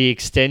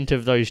extent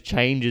of those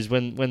changes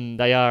when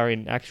they are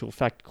in actual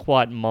fact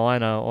quite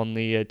minor on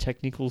the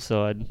technical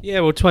side.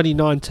 Yeah, well,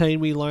 2019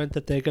 we learned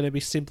that they're going to be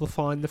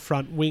simplifying the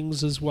front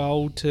wings as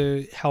well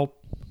to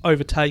help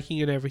overtaking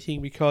and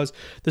everything, because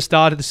the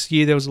start of this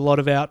year there was a lot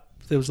of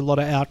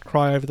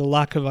outcry over the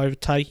lack of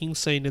overtaking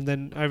seen, and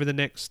then over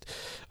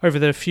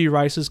the few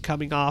races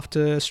coming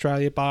after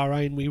Australia,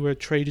 Bahrain, we were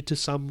treated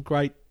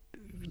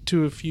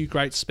to a few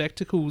great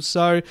spectacles.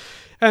 So,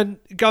 and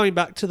going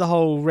back to the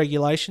whole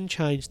regulation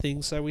change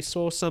thing, so we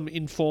saw some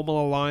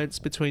informal alliance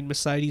between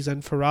Mercedes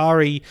and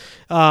Ferrari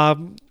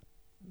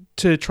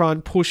to try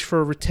and push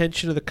for a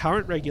retention of the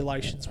current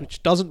regulations,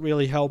 which doesn't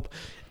really help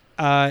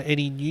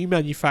any new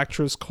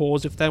manufacturers'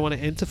 cause if they want to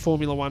enter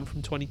Formula One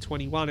from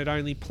 2021. It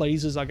only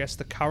pleases, I guess,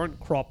 the current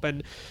crop,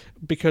 and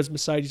because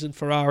Mercedes and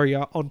Ferrari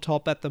are on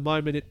top at the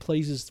moment,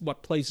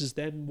 what pleases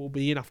them will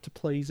be enough to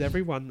please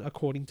everyone,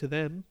 according to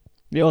them.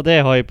 Yeah, well,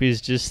 their hope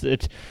is just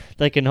that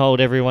they can hold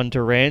everyone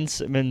to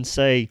ransom and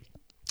say,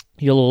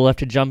 you'll all have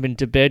to jump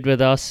into bed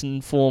with us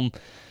and form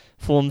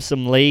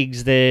some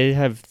leagues there,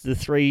 have the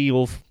 3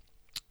 or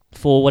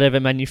 4 whatever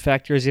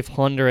manufacturers. If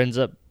Honda ends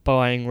up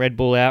buying Red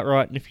Bull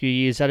outright in a few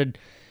years, that'd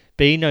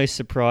be no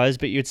surprise,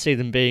 but you'd see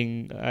them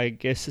being, I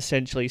guess,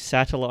 essentially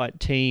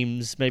satellite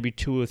teams, maybe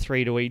 2 or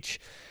 3 to each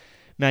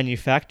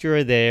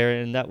manufacturer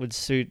there, and that would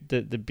suit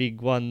the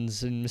big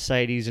ones in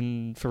Mercedes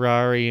and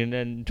Ferrari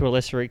and to a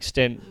lesser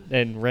extent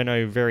and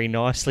Renault very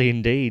nicely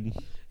indeed.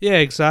 Yeah,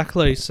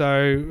 exactly.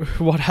 So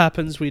what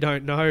happens, we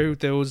don't know.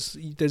 There's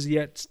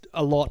yet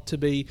a lot to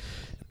be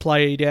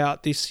played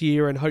out this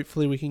year, and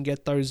hopefully we can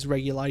get those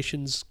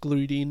regulations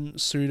glued in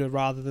sooner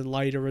rather than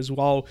later as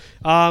well.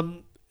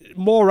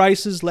 More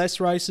races, less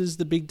races,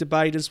 the big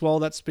debate as well,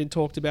 that's been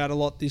talked about a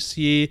lot this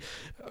year.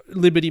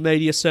 Liberty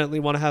Media certainly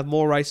want to have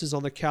more races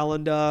on the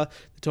calendar.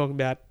 They're talking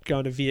about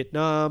going to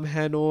Vietnam,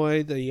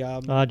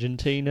 Hanoi,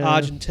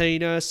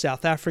 Argentina,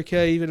 South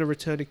Africa, even a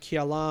return to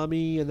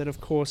Kyalami, and then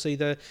of course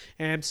either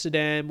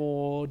Amsterdam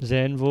or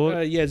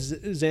Zandvoort.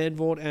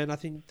 Zandvoort, and I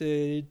think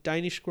the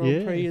Danish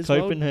Grand Prix as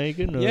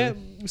Copenhagen. well. Yeah,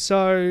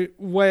 so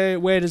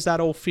where does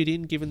that all fit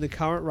in given the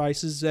current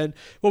races? And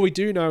what we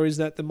do know is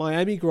that the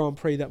Miami Grand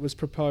Prix that was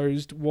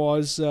proposed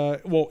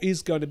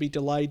is going to be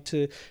delayed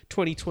to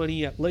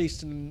 2020 at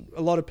least, and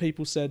a lot of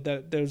people said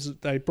that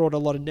they brought a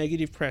lot of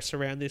negative press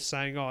around this,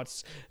 saying,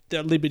 it's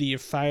the Liberty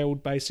have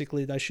failed,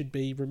 basically they should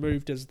be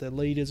removed as the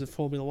leaders of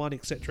Formula One,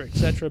 etc.,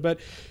 etc.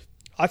 But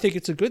I think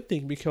it's a good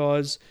thing,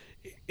 because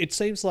it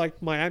seems like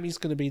Miami's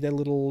going to be their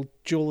little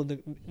jewel in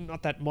the,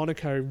 not that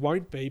Monaco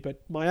won't be,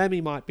 but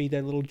Miami might be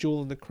their little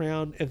jewel in the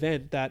crown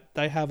event that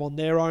they have on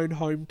their own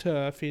home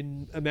turf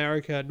in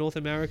America, North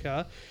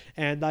America,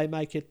 and they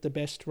make it the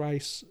best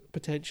race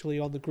potentially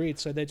on the grid.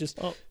 So they're just...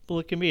 Well,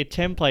 it can be a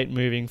template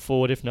moving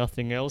forward, if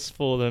nothing else,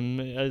 for them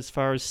as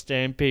far as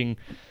stamping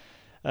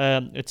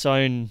its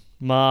own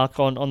mark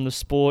on the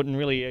sport, and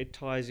really it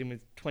ties in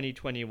with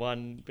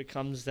 2021,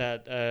 becomes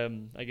that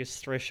I guess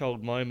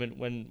threshold moment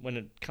when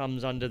it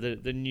comes under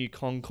the new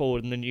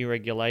Concord and the new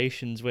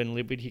regulations, when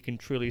Liberty can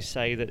truly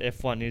say that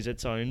F1 is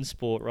its own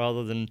sport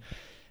rather than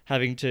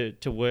having to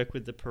work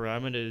with the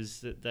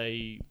parameters that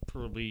they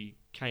probably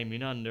came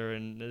in under,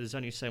 and there's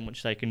only so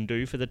much they can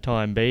do for the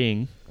time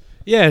being.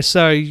 Yeah,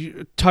 so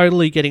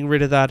totally getting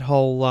rid of that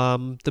whole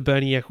the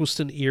Bernie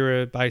Ecclestone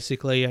era,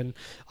 basically, and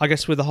I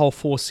guess with the whole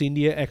Force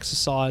India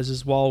exercise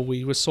as well,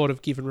 we were sort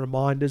of given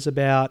reminders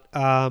about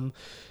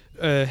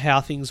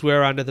how things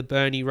were under the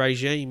Bernie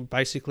regime,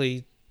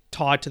 basically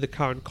tied to the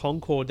current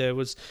Concord. There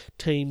was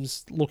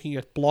teams looking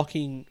at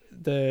blocking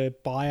the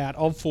buyout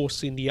of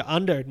Force India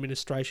under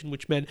administration,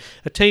 which meant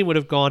a team would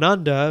have gone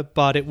under,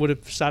 but it would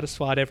have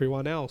satisfied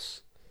everyone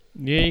else.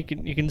 Yeah,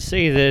 you can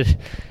see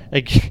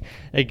that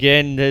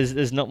again.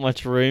 There's not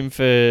much room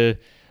for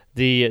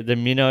the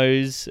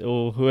minnows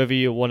or whoever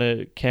you want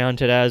to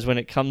count it as when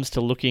it comes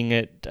to looking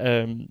at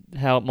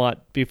how it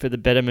might be for the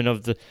betterment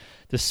of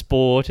the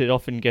sport. It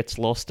often gets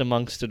lost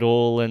amongst it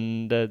all,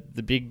 and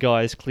the big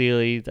guys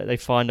clearly that they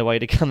find a way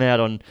to come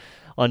out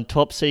on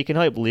top. So you can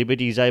hope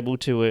Liberty's able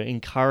to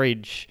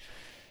encourage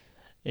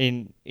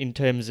in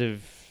terms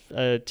of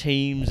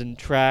teams and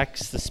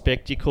tracks, the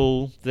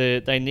spectacle.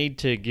 They need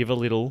to give a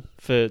little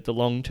for the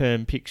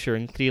long-term picture,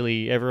 and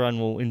clearly everyone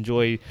will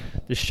enjoy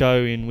the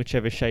show in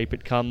whichever shape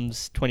it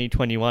comes,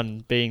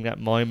 2021 being that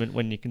moment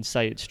when you can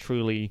say it's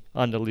truly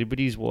under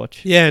Liberty's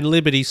watch. Yeah, and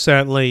Liberty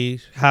certainly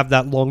have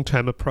that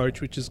long-term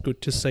approach, which is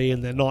good to see,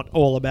 and they're not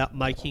all about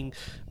making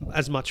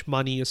as much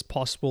money as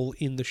possible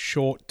in the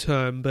short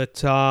term.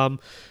 But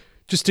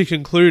just to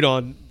conclude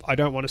on, I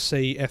don't want to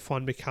see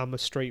F1 become a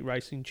street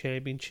racing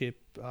championship,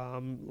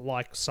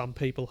 like some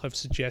people have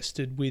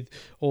suggested with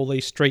all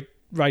these street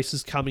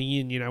races coming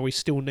in. We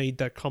still need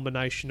that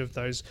combination of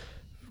those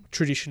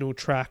traditional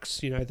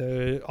tracks,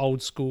 the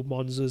old school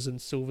Monzas and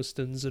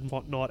Silverstones and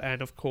whatnot.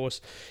 And of course,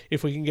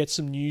 if we can get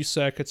some new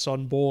circuits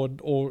on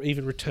board or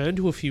even return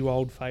to a few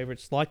old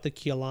favourites like the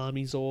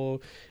Kialamis, or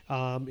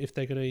if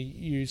they're going to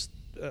use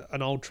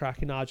an old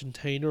track in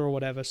Argentina or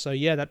whatever. So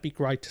yeah, that'd be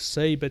great to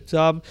see. But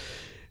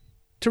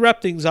to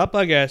wrap things up,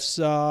 I guess,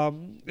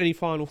 any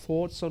final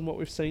thoughts on what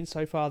we've seen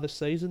so far this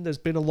season? There's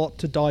been a lot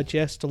to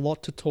digest, a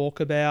lot to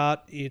talk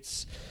about.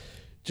 It's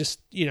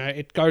just,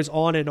 it goes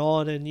on, and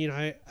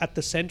at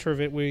the centre of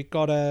it, we've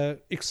got a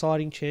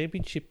exciting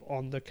championship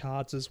on the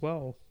cards as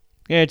well.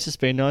 Yeah, it's just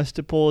been nice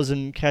to pause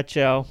and catch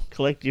our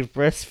collective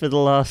breaths for the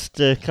last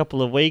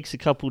couple of weeks, a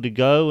couple to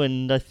go,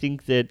 and I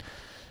think that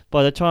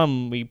by the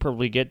time we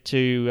probably get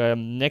to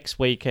next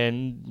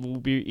weekend, we'll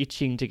be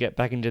itching to get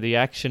back into the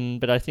action.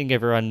 But I think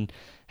everyone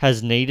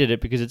has needed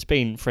it because it's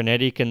been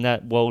frenetic, and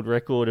that world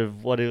record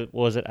of what it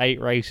was at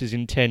 8 races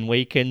in 10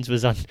 weekends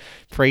was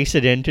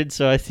unprecedented.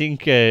 So I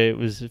think it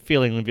was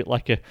feeling a bit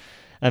like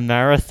a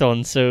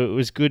marathon. So it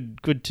was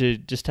good to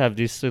just have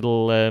this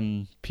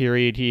little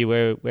period here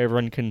where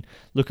everyone can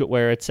look at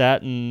where it's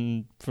at.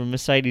 And for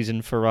Mercedes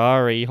and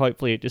Ferrari,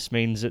 hopefully it just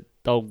means that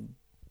they'll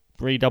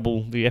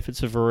redouble the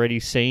efforts we've already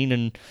seen,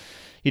 and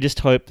you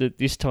just hope that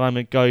this time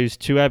it goes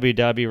to Abu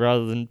Dhabi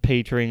rather than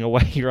petering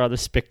away rather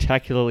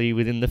spectacularly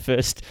within the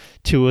first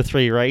 2 or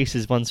 3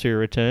 races once we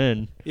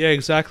return. Yeah,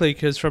 exactly,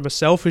 because from a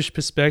selfish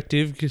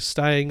perspective,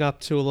 staying up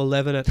till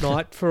 11 at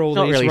night for all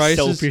Not these really races...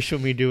 selfish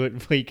when we do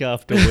it week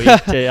after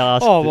week to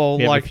ask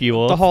a few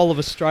off. The whole of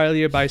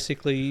Australia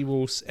basically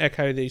will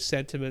echo these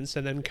sentiments,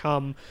 and then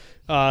come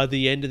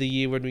the end of the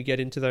year when we get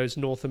into those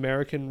North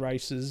American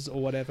races or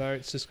whatever,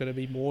 it's just going to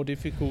be more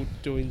difficult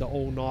doing the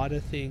all-nighter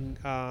thing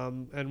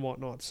and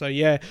whatnot. So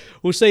yeah,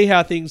 we'll see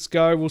how things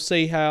go. We'll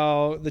see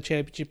how the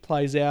championship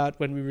plays out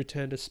when we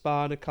return to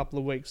Spa in a couple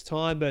of weeks'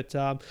 time. But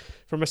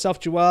from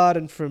myself, Jawad,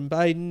 and from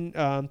Baden,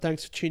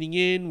 thanks for tuning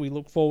in. We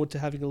look forward to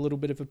having a little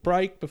bit of a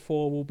break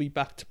before we'll be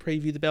back to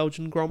preview the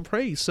Belgian Grand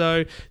Prix.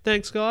 So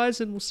thanks,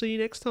 guys, and we'll see you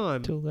next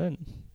time. Till then.